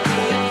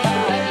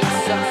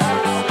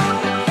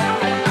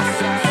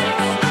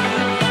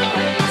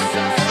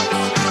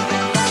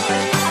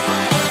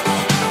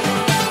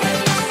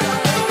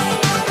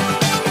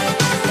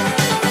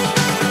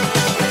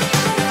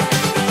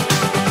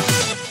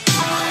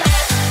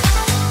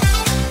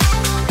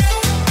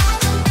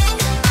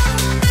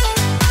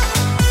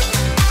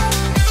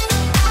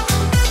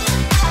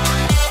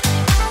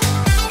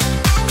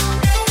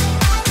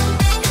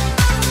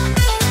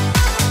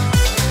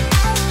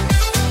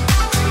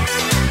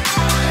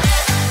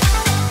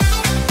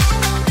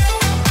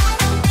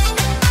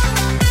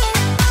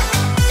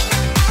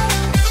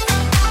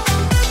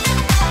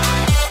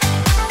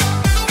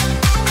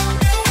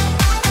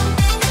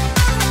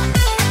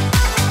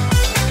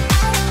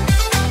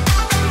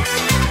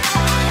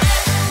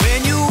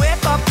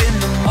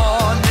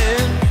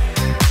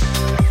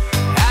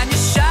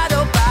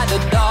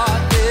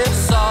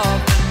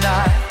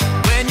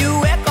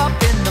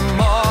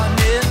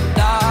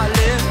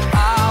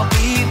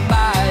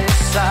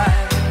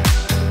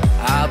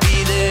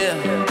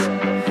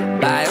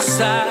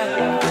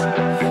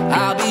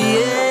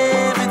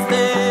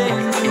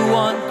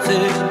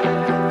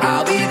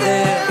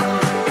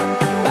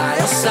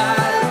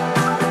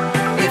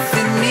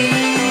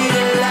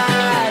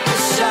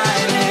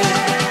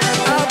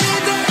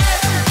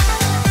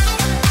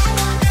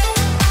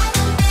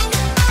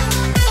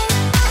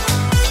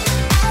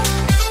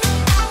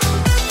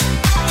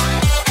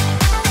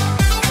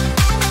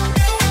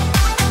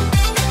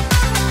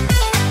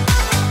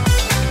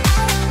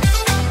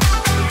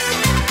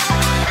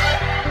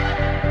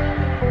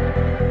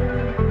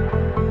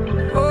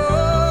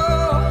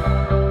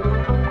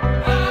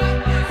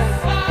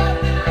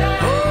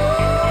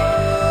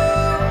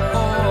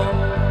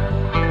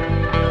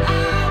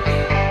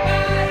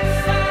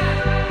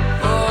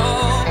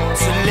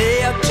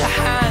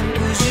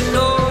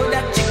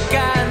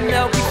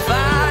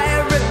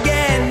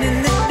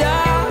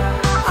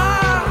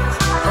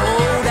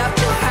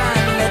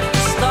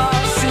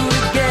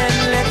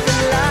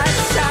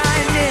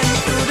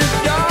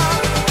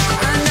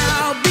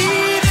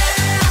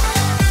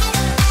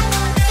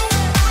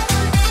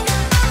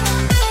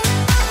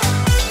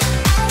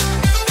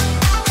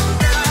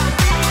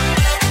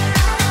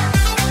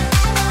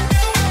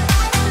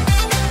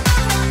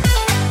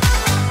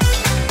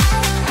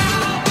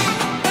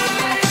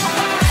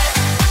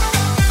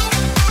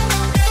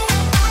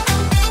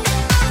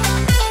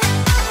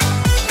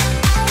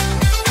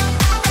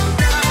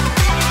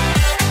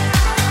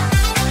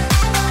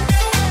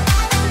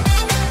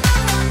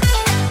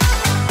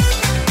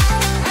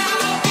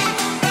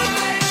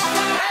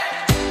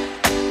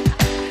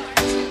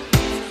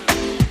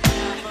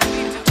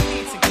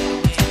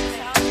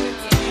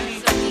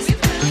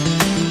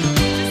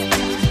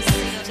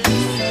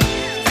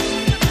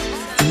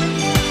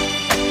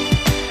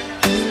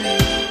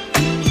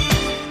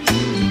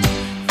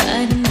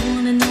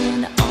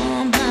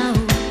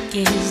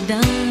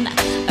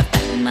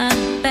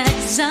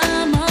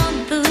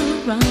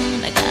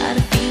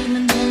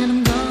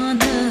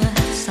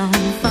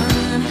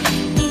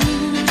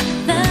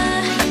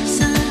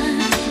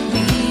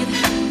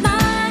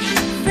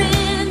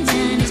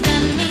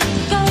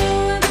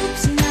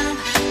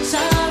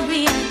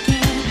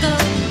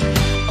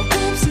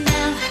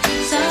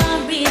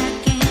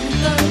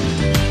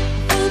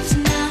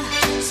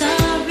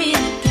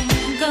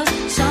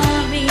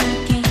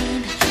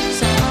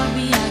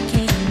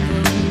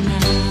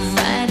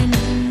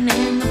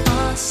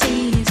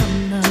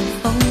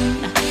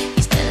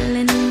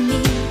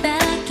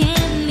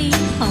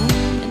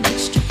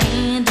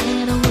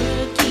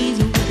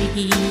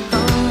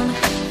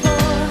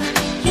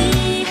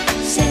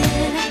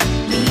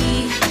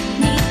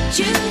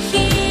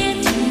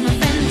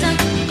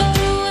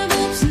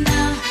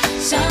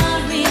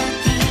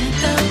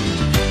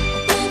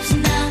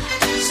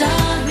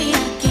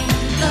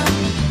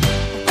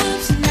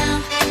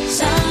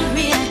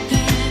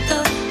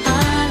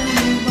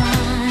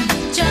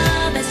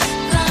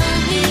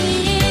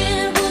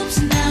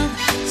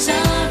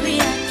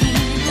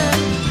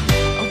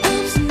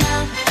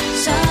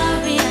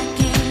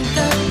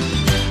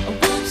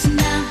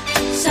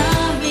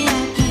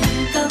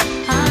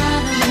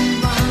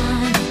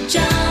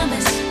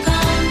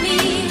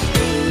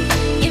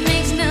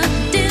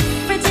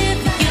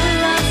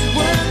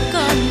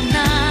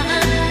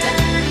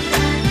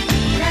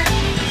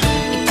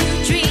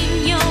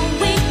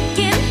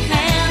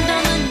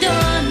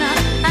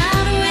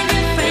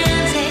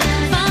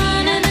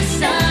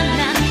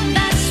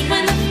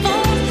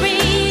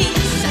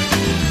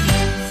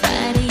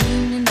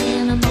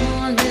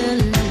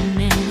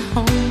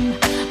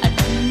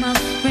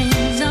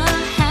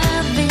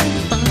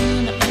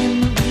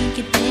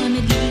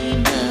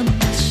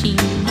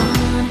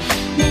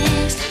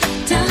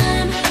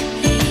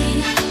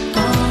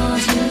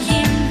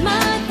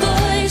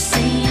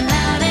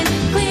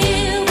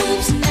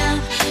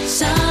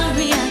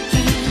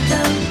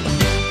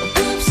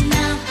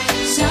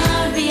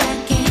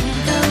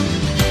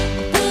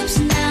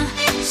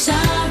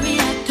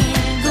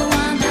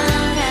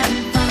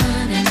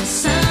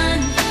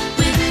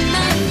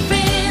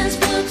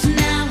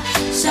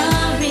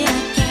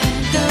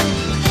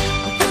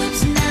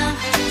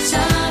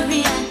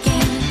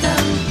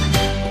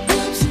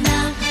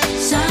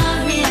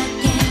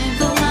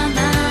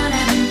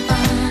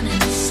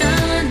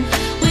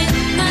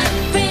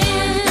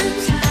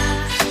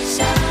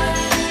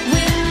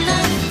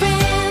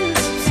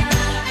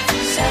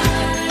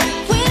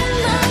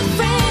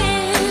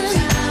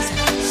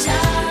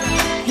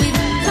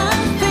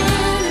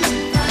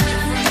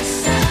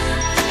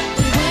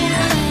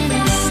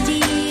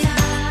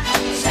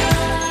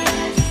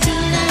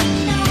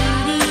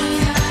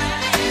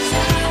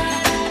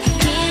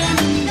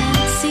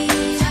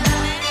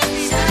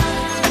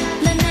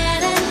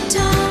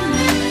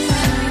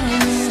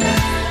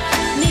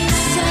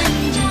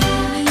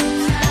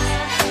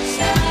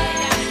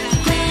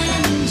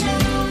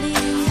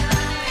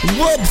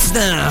 Up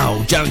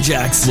now, Janet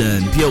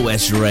Jackson, Pure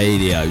West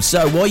Radio.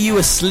 So while you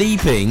were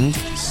sleeping,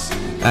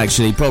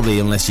 actually probably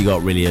unless you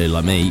got really early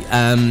like me,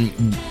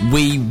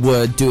 we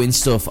were doing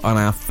stuff on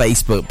our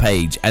Facebook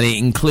page, and it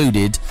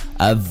included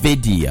a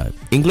video.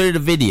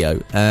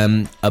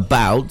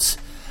 About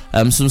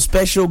some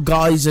special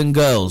guys and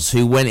girls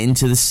who went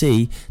into the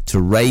sea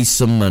to raise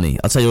some money.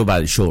 I'll tell you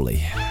about it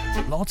shortly.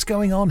 Lots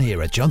going on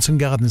here at Johnson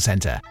Garden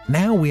Centre.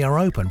 Now we are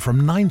open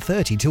from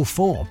 9:30 till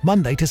 4,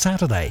 Monday to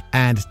Saturday,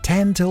 and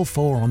 10 till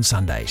 4 on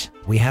Sundays.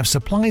 We have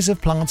supplies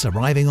of plants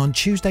arriving on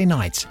Tuesday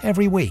nights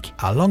every week,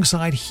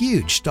 alongside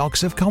huge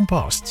stocks of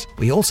composts.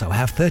 We also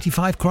have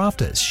 35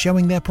 crafters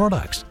showing their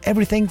products,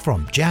 everything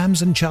from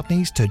jams and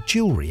chutneys to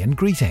jewellery and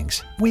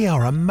greetings. We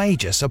are a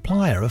major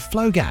supplier of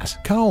flow gas,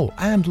 coal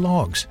and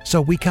logs,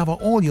 so we cover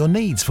all your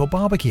needs for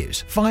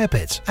barbecues, fire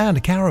pits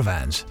and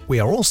caravans. We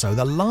are also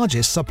the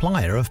largest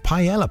supplier of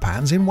paella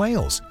pans in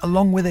Wales,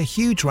 along with a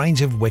huge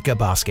range of wicker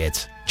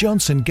baskets.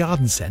 Johnson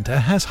Garden Centre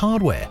has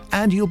hardware,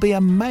 and you'll be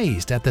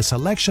amazed at the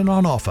selection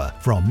on offer,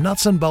 from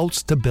nuts and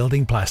bolts to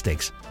building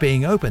plastics.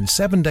 Being open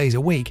 7 days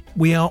a week,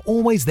 we are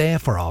always there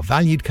for our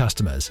valued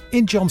customers.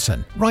 In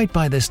Johnson, right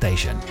by the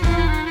station.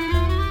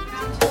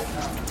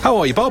 How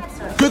are you, Bob?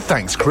 Good,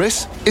 thanks,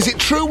 Chris. Is it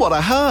true what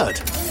I heard?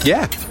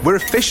 Yeah, we're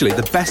officially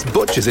the best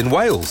butchers in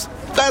Wales.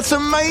 That's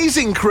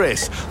amazing,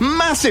 Chris.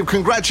 Massive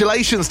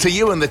congratulations to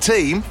you and the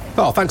team.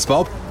 Oh, thanks,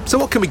 Bob. So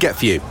what can we get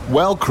for you?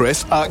 Well,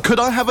 Chris, could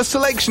I have a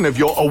selection of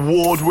your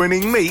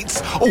award-winning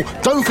meats? Oh,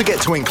 don't forget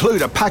to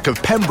include a pack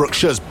of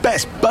Pembrokeshire's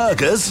best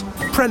burgers.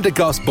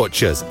 Prendergast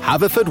Butchers,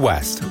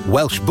 Haverfordwest,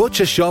 Welsh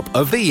Butcher Shop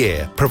of the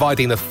Year,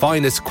 providing the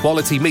finest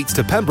quality meats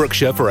to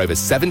Pembrokeshire for over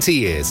 70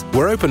 years.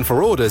 We're open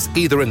for orders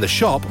either in the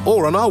shop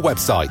or on our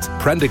website,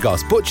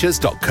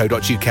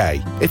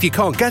 prendergastbutchers.co.uk. If you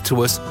can't get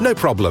to us, no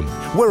problem.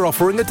 We're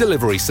offering a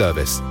delivery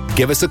service.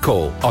 Give us a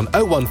call on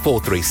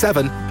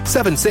 01437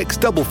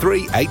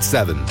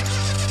 763387.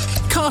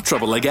 Car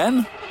trouble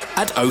again?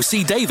 At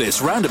OC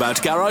Davis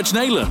Roundabout Garage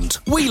Neyland,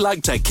 we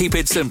like to keep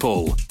it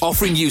simple,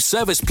 offering you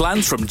service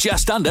plans from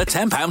just under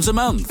 £10 a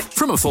month,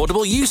 from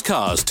affordable used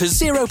cars to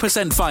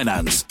 0%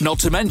 finance, not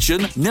to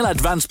mention nil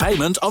advance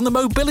payment on the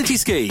mobility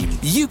scheme.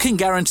 You can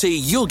guarantee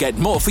you'll get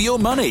more for your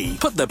money.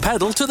 Put the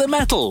pedal to the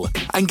metal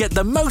and get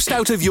the most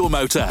out of your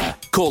motor.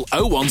 Call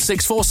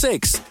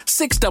 01646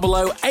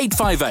 600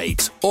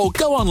 858 or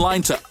go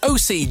online to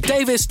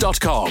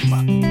ocdavis.com.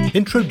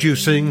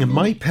 Introducing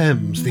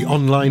MyPems, the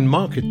online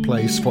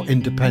marketplace for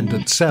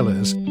independent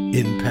sellers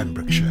in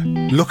Pembrokeshire.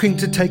 Looking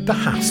to take the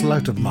hassle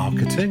out of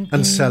marketing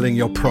and selling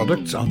your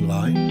products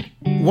online?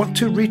 Want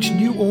to reach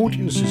new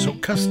audiences or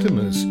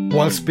customers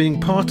whilst being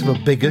part of a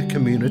bigger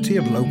community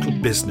of local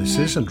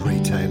businesses and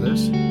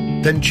retailers?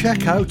 Then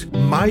check out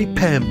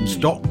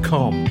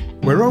mypems.com.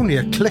 We're only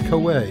a click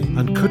away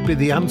and could be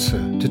the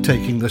answer to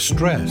taking the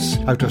stress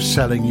out of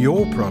selling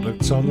your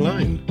products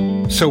online.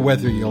 So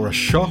whether you're a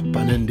shop,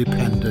 an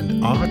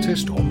independent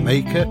artist or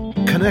maker,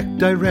 connect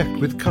direct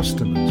with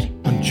customers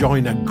and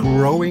join a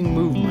growing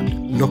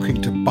movement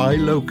looking to buy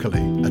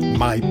locally at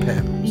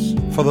MyPems.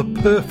 For the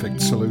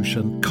perfect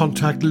solution,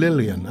 contact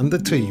Lillian and the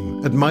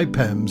team at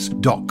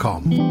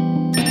mypems.com.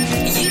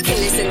 You can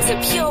listen to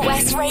Pure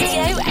West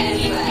Radio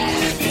anywhere.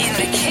 In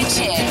the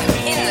kitchen,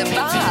 in the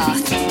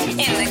bath, in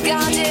the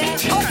garden,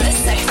 on the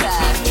sofa,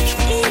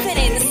 even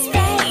in space.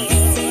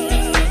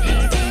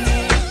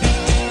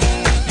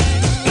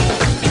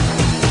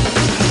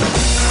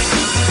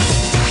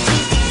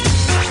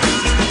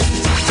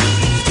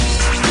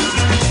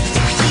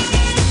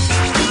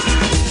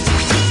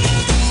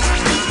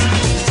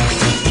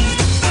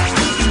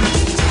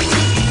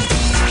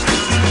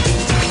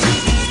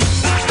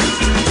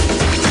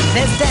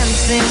 There's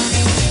dancing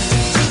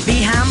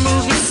behind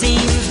movie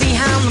scenes,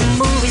 behind the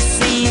movie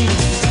scene.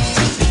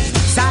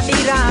 Sadi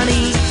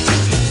Rani,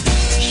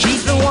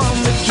 she's the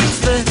one that keeps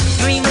the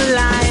dream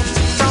alive.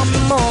 From the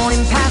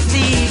morning past the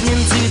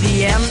evening to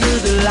the end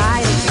of the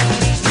light.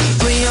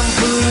 Grim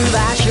food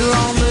Asher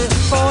on the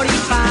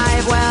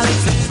 45. Well,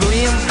 it's a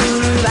grim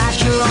food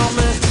Asher on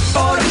the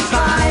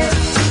 45.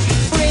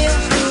 Grim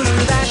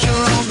food Asher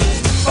on the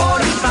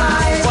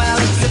 45. Well,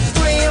 it's a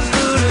grim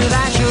food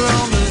Asher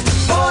on the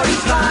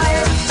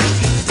 45.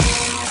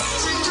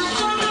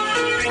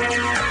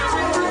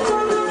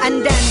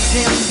 And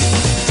dancing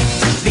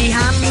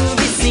behind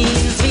movie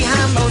scenes,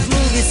 behind those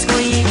movie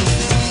screens.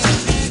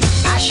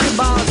 Asher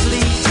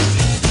Bosley,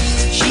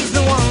 she's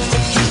the one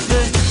that keeps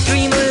the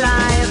dream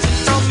alive.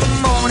 From the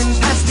morning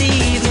past the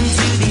evening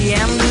to the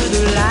end of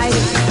the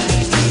light.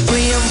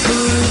 Grim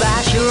food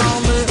Asher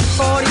on the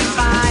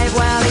 45.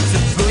 Well, it's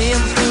a grim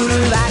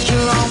food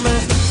Asher on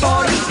the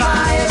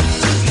 45.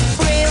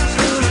 Grim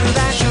food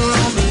Asher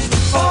on the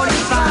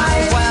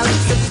 45. Well,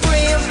 it's a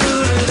grim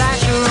food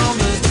Asher on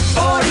the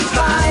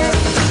 45.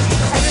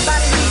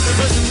 Everybody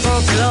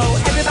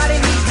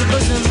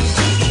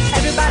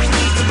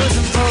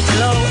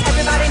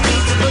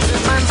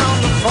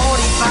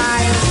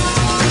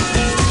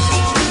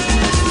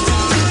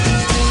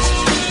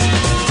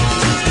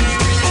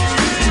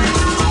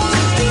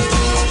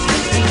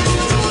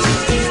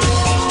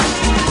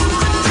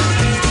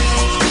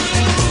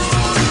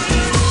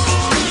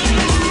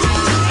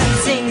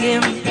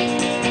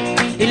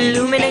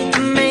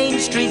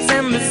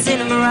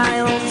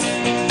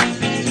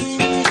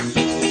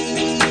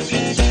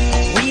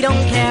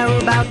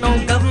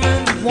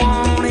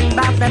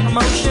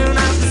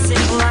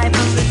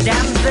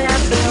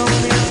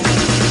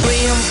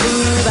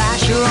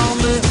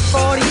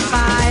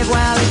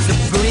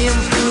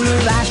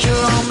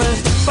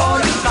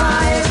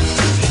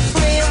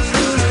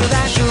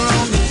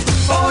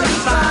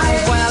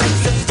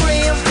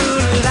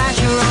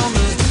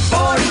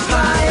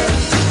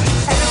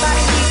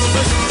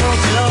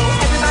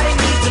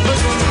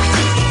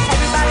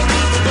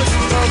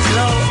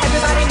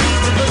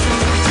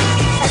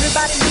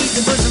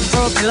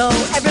pillow.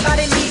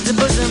 Everybody needs a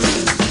bosom.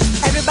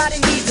 Everybody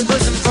needs a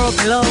bosom for a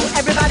pillow.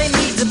 Everybody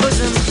needs a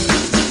bosom.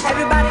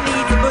 Everybody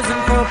needs a bosom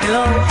for a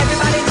pillow.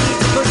 Everybody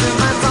needs a bosom.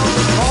 My phone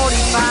is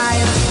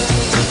 45.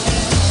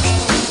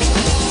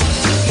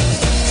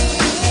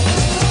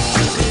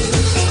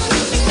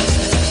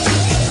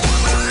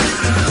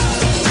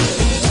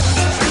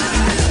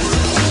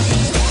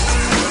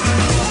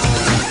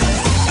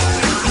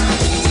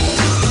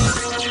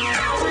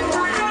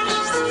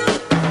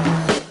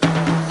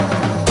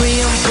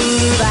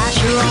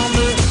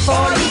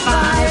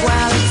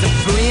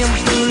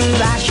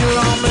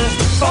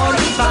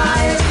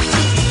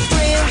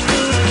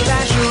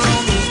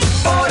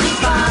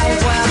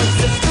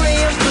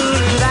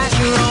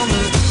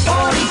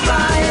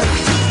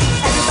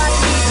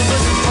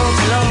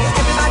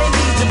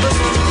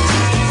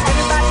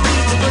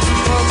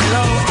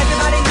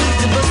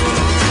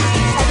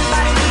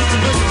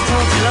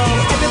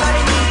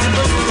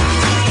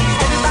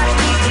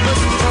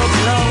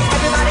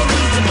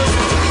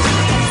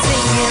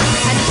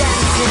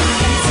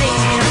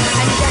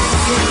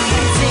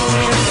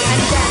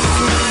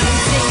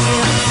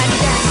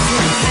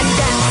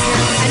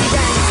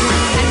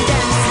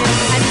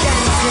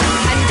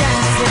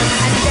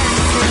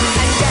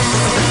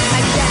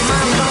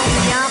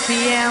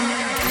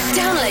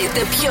 Download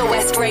the Pure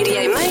West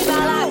Radio mobile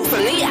app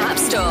from the App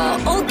Store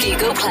or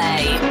Google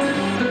Play.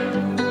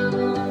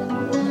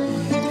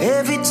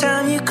 Every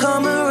time you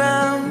come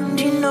around,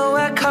 you know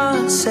I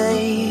can't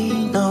say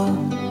no.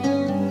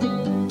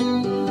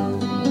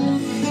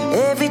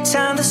 Every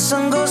time the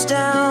sun goes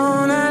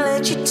down, I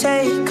let you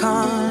take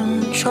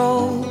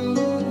control.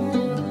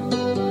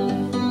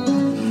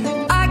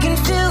 I can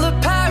feel the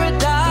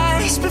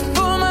paradise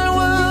before my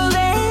world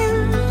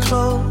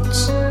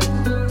implodes.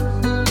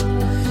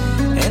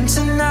 And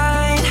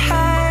tonight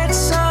had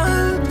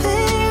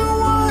something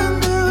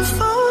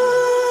wonderful.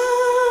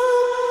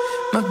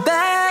 My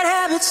bad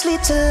habits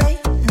lead to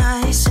late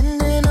nights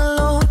and in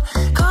alone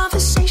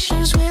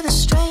conversations with a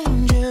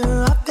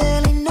stranger I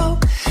barely know.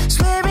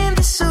 Swearing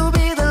this will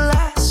be the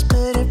last,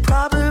 but it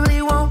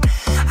probably won't.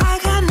 I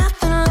got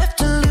nothing left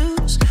to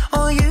lose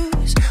or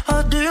use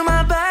or do.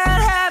 My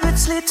bad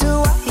habits lead to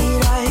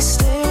white eyes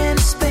staring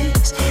into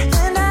space,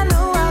 and I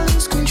know I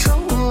lose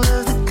control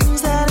of the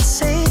things that I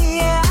say.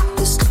 Yeah, I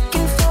was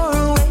looking for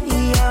a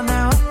way out,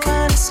 now I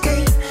can't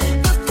escape.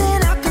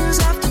 Nothing happens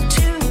after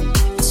two.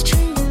 It's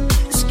true,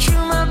 it's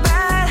true. My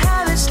bad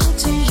habits lead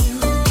to you.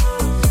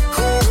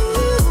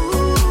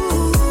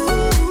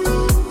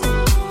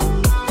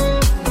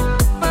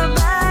 My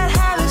bad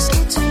habits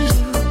lead to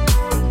you.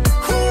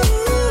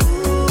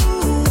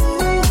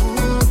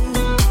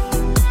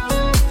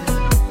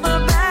 My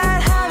bad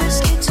habits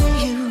lead to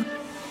you.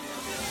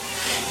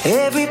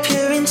 Every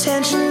pure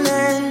intention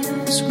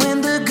ends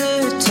when the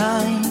good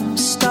times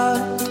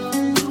start.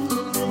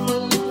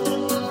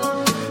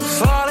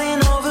 Falling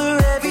over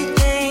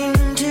everything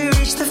to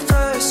reach the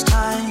first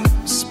time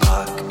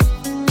spark.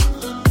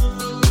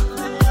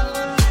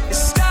 It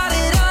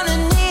started under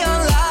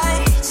neon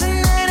lights and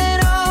then it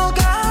all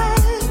got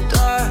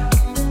dark.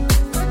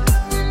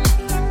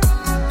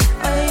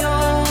 I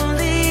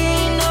only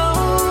know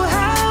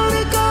how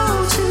to go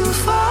too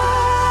far.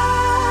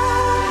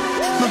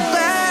 My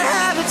bad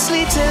habits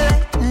lead to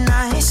late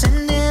nights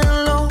and in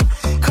alone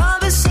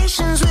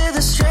conversations with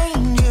a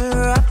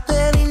stranger I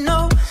barely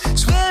know.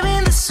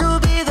 Swearing this will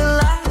be the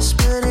last,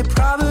 but it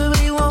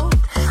probably won't.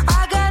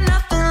 I got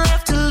nothing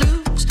left to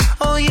lose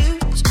or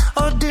use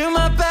or do.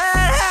 My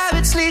bad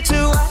habits lead to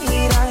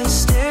white eyes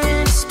staring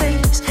into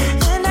space,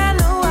 and I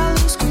know I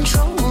lose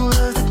control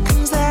of the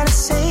things that I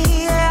say.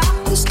 Yeah, I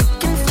was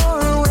looking for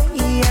a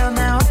way out,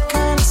 now I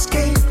can't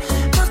escape.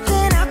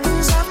 Nothing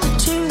happens after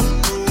two.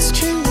 It's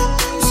true,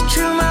 it's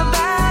true. My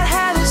bad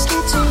habits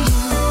lead to you.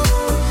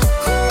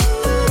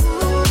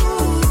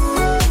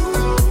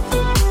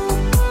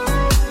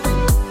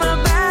 My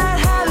bad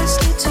habits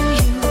lead to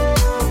you.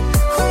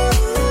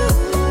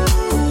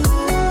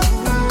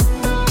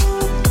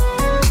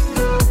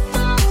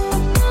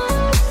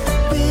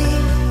 We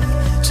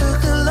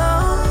took a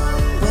long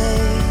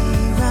way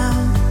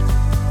round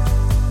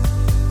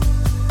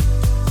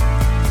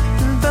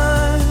and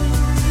burned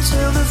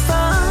till the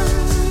fun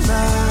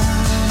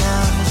ran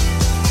out.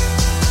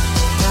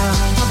 Now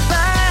my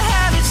bad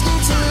habits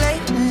lead to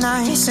late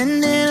nights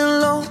and in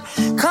alone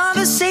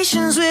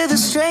conversations with a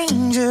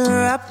stranger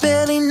I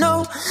barely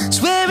know.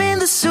 Swearing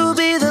this will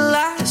be the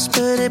last,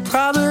 but it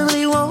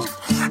probably won't.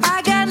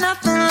 I got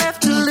nothing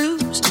left to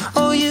lose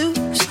or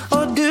use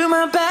or do.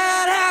 My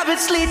bad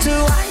habits lead to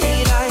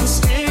white eyes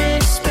staring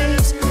into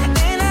space,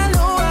 and I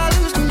know I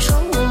lose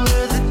control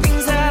of the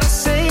things that I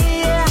say.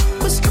 Yeah,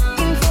 I was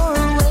looking for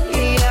a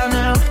way out,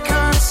 now I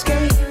can't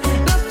escape.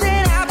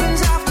 Nothing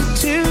happens after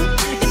two.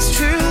 It's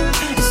true,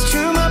 it's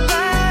true. My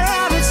bad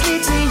habits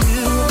lead to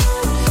you.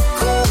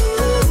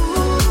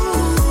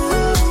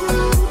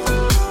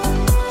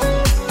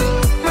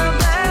 My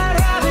bad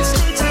habits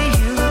lead to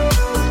you.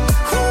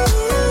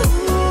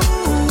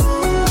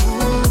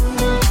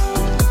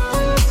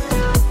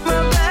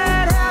 My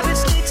bad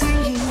habits lead to you.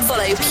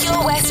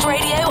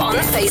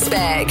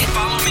 Facebook.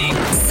 Follow me.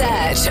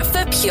 Search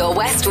for Pure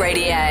West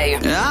Radio.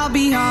 I'll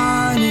be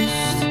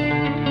honest,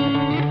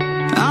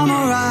 I'm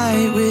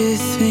alright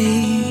with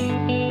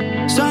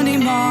me. Sunday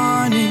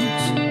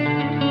mornings,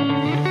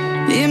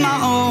 in my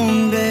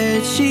own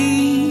bed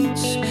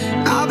sheets,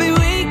 I'll be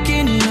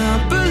waking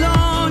up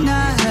alone.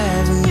 I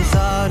haven't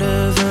thought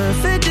of her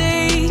for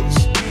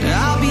days.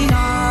 I'll be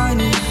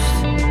honest,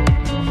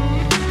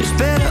 it's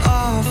better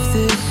off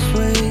this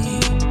way.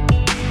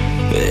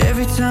 But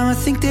every time I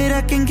think that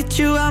I can get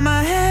you out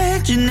my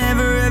head, you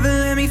never ever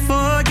let me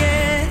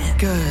forget.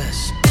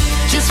 'Cause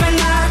just when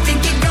I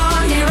think you're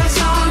gone, hear a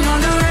song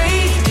on the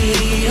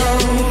radio.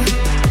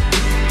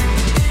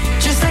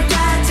 Just like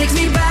that takes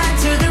me back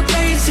to the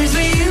places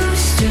we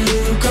used to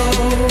go.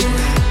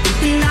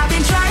 And I've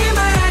been trying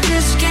but I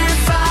just can't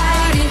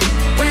fight it.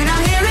 When I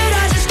hear it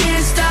I just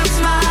can't stop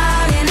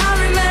smiling. I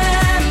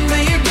remember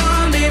you're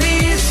gone, baby,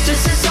 it's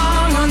just a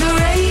song on the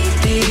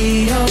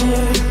radio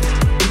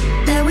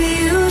that we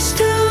used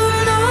to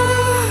know.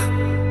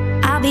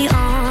 I'll be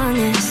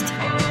honest,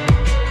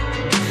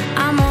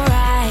 I'm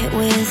alright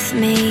with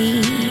me.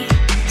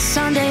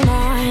 Sunday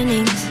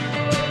mornings,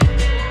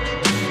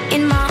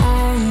 in my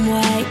own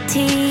white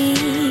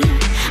tee,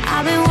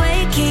 I've been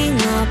waking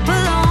up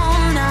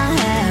alone. I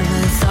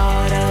haven't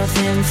thought of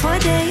him for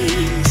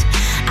days.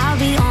 I'll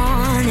be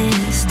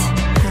honest,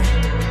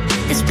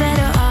 it's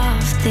better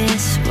off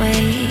this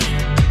way.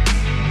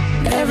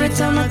 Every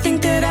time I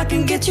think that I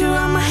can get you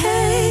out my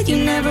head, you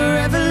never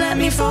ever let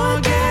me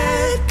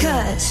forget.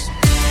 'Cause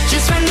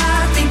just when I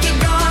think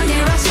you're gone,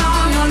 hear a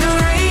song on the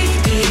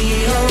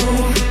radio.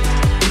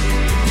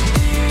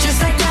 Just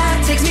like that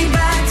takes me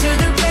back to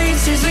the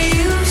places we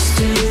used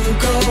to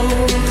go.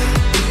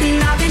 And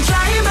I've been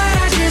trying but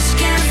I just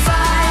can't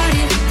fight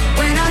it.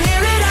 When I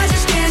hear it I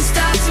just can't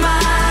stop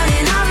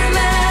smiling. I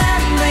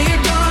remember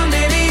you're gone,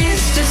 baby,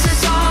 it's just a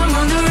song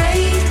on the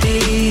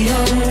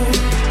radio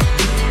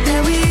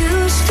that we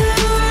used to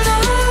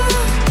know.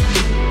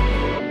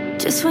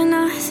 Just when I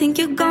think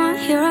you're gone,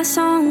 hear a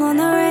song on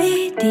the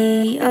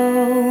radio.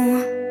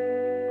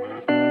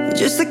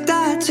 Just like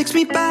that takes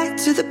me back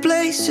to the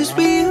places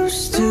we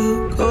used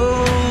to go.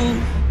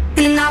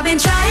 And I've been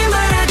trying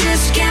but I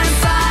just can't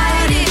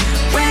fight it.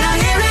 When I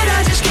hear it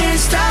I just can't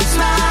stop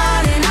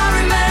smiling. I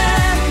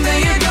remember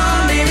you're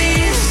gone, baby,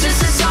 it's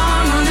just a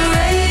song on the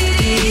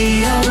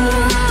radio.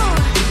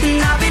 And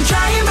I've been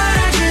trying but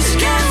I just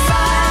can't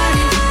fight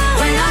it.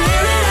 When I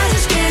hear it I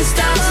just can't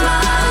stop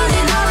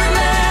smiling. I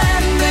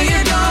remember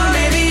you're gone,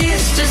 baby,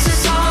 it's just a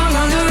song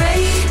on the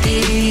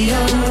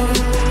radio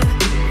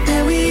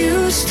that we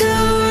used to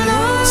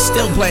know.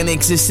 Still playing it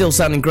 'cause it's still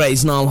sounding great.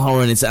 It's Niall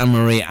Horan, it's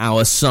Anne-Marie,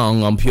 our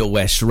song on Pure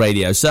West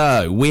Radio.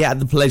 So, we had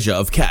the pleasure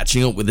of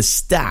catching up with the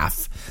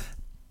staff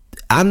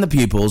and the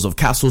pupils of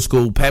Castle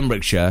School,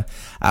 Pembrokeshire,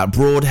 at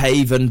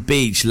Broadhaven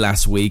Beach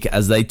last week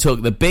as they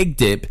took the big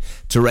dip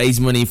to raise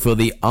money for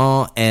the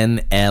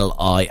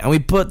RNLI. And we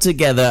put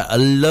together a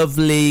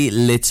lovely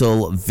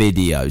little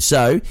video.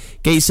 So,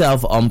 get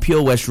yourself on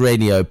Pure West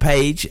Radio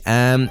page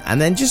and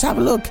then just have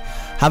a look.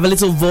 Have a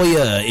little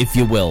voyeur, if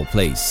you will,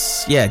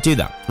 please. Yeah, do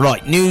that.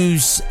 Right,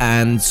 news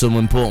and some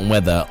important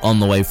weather on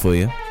the way for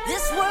you.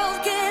 This world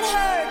can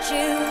hurt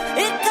you,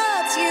 it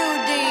cuts you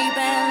deep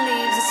and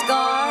leaves a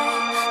scar.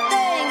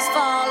 Things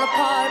fall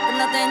apart, but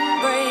nothing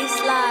breaks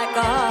like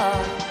a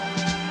heart.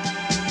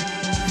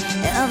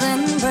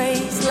 Nothing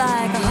breaks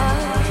like a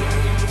heart.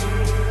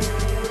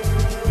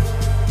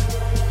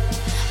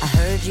 I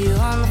heard you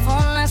on the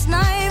phone last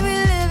night. We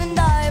live and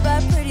die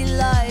by pretty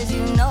lies,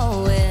 you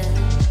know it.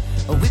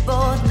 We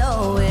both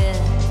know it.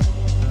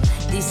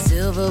 These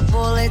silver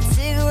bullet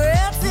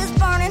cigarettes, this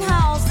burning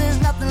house,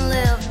 there's nothing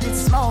left,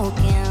 it's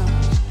smoking.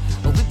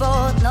 We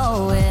both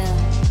know it.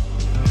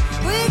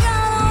 We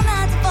got all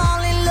night to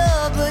fall in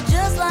love, but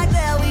just like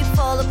that we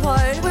fall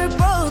apart. We're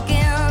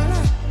broken,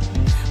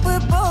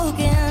 we're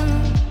broken.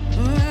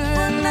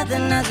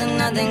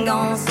 Nothing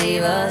gonna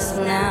save us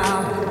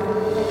now.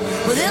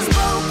 With this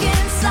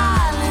broken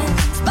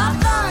silence, by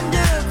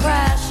thunder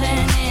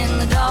crashing in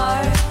the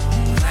dark.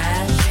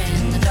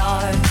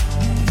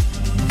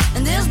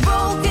 And this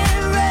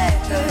broken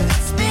record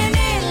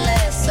spinning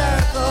less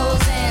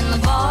circles in the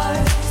bar,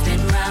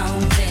 spin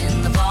round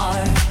in the bar.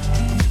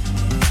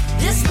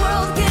 This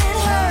world can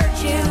hurt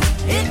you,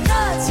 it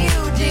cuts you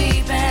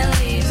deep and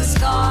leaves a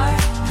scar.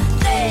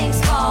 Things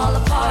fall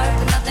apart,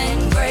 but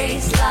nothing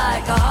breaks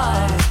like a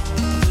heart.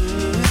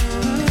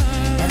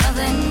 And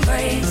nothing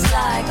breaks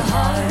like a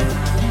heart.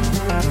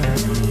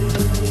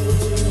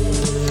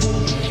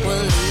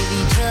 We'll leave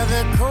each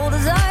other cold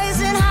as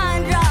ice and high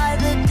and dry.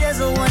 The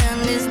desert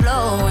wind is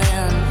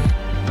blowing,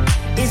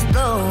 it's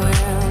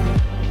blowing.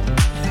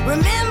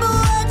 Remember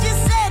what you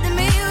said to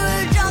me, we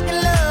were drunk in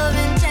love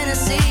in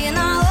Tennessee, and I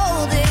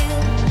hold it,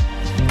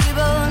 we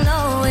both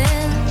know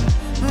it.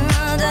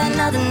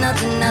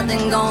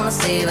 Nothing gonna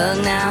save us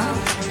now.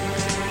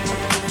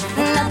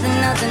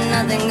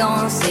 Nothing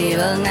gonna save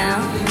us now.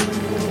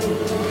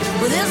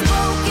 With this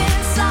broken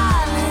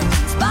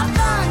silence, by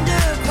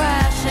thunder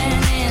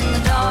crashing in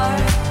the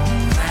dark,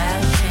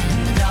 crash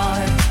in the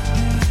dark.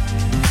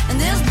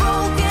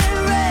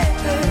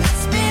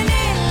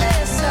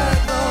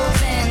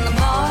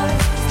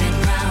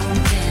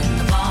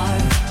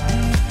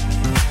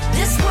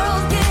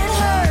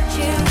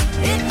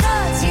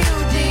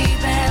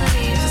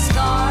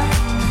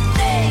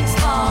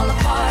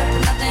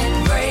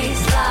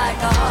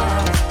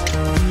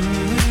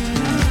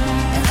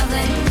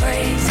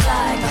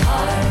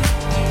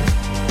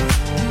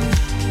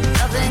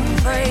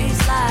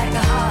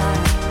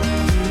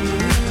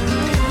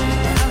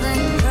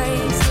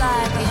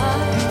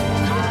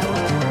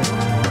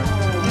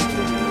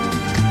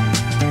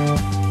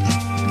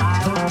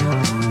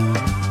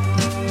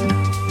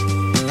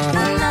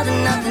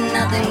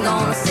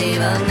 gonna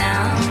save us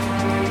now.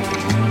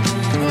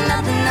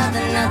 Nothing,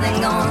 nothing,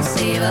 nothing gonna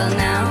save us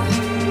now.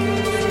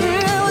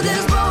 Oh,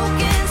 this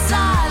broken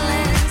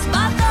silence,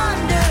 my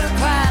thunder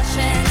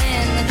crashing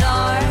in the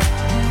dark,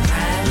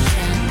 crash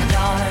in the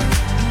dark.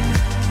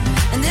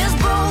 And this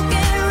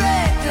broken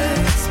record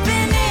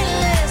spinning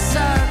endless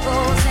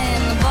circles in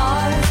the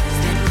bar,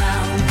 spin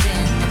round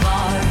in the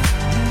bar.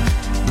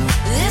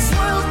 This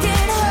world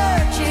can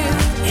hurt you,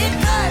 it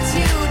cuts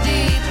you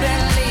deep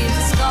and leaves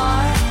a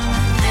scar.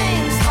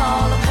 Things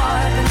fall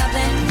apart, but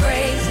nothing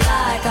breaks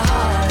like a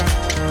heart.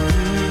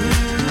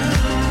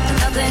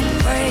 Nothing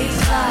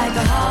breaks like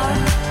a heart.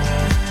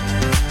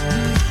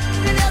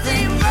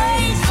 Nothing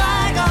breaks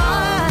like a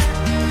heart.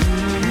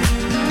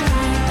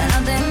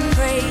 Nothing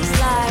breaks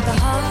like a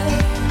heart.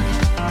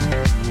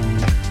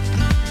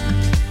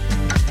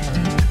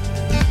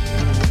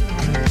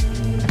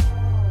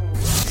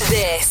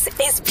 This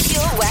is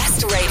Pure West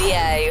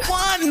Radio.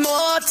 One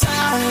more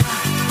time.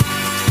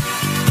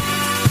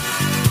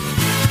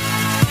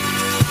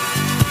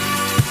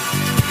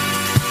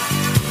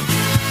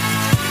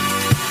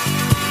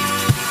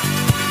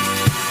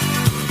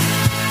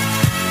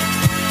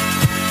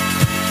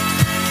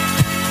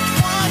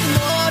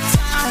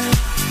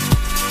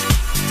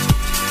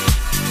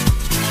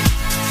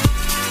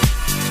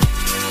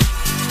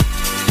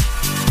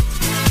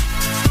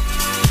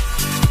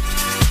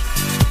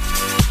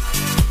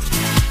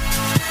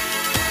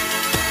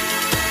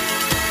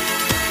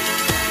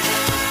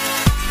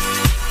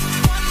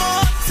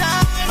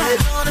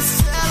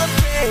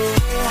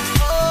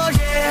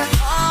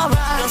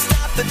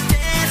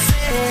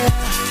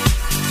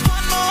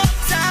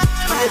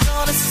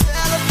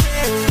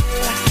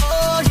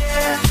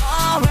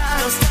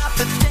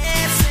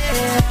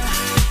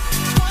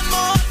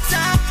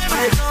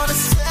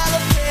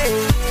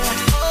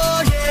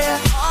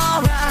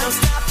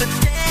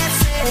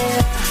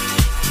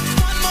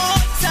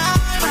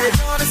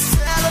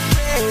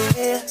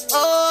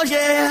 Oh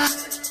yeah,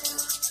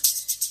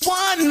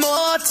 one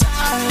more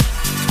time.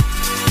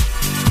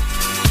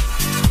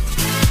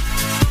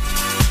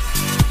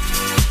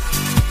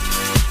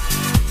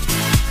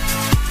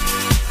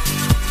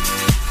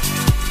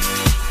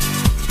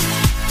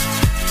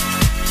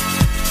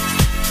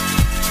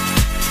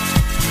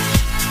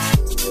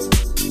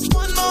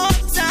 One more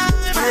time,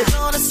 we're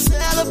gonna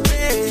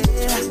celebrate.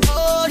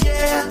 Oh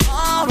yeah,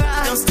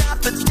 alright, don't stop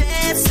the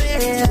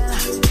dancing.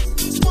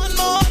 One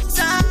more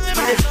time,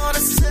 we're gonna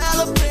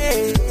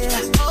celebrate.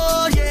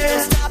 Oh yeah,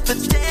 don't stop the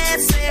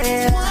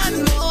dancing. One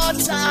more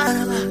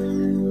time.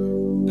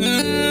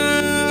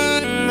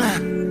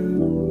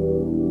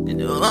 You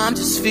know I'm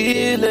just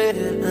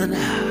feeling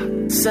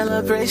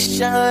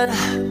celebration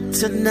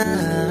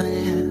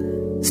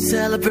tonight.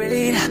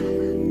 Celebrate,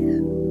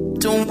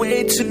 don't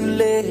wait too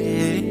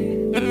late.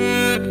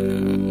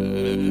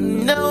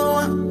 No,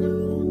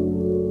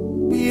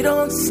 we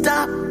don't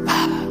stop.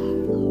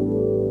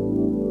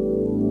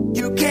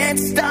 You can't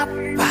stop.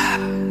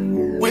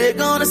 We're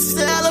gonna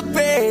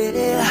celebrate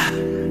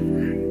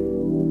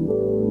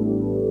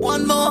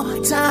one more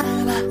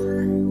time.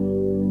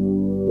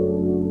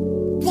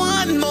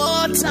 One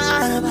more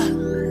time.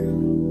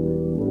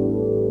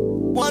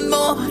 One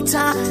more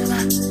time.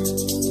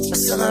 A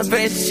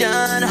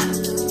celebration.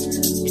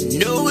 You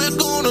know we're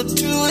gonna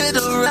do it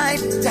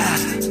right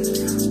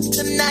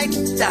tonight.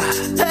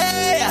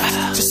 Hey,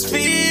 just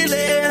feel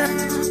it.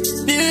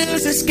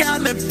 Music's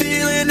got me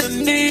feeling the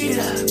need.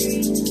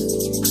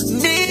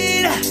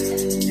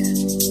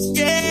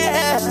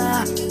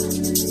 Yeah,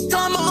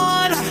 come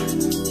on.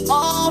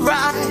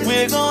 Alright,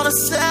 we're gonna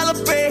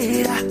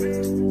celebrate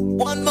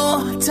one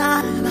more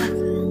time.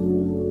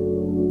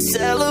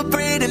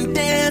 Celebrate and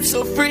dance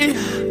so free.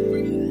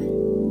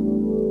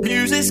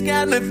 Music's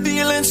got me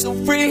feeling so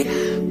free.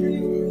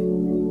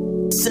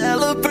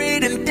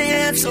 Celebrate and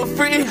dance so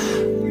free.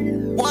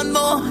 One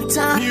more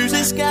time.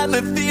 Music's got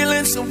me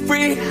feeling so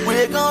free.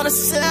 We're gonna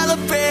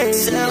celebrate.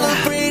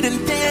 Celebrate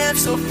and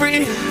dance so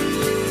free.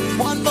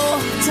 One more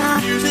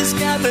time. Music's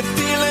got me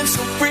feeling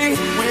so free.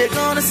 We're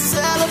gonna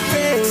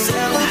celebrate.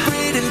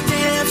 Celebrate and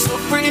dance so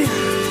free.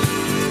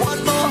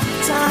 One more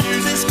time.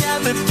 Music's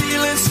got me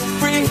feeling so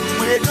free.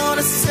 We're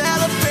gonna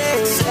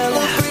celebrate.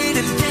 Celebrate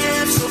and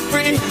dance so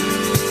free.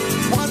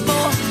 One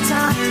more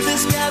time.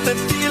 Music's got me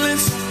feeling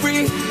so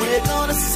free. We're gonna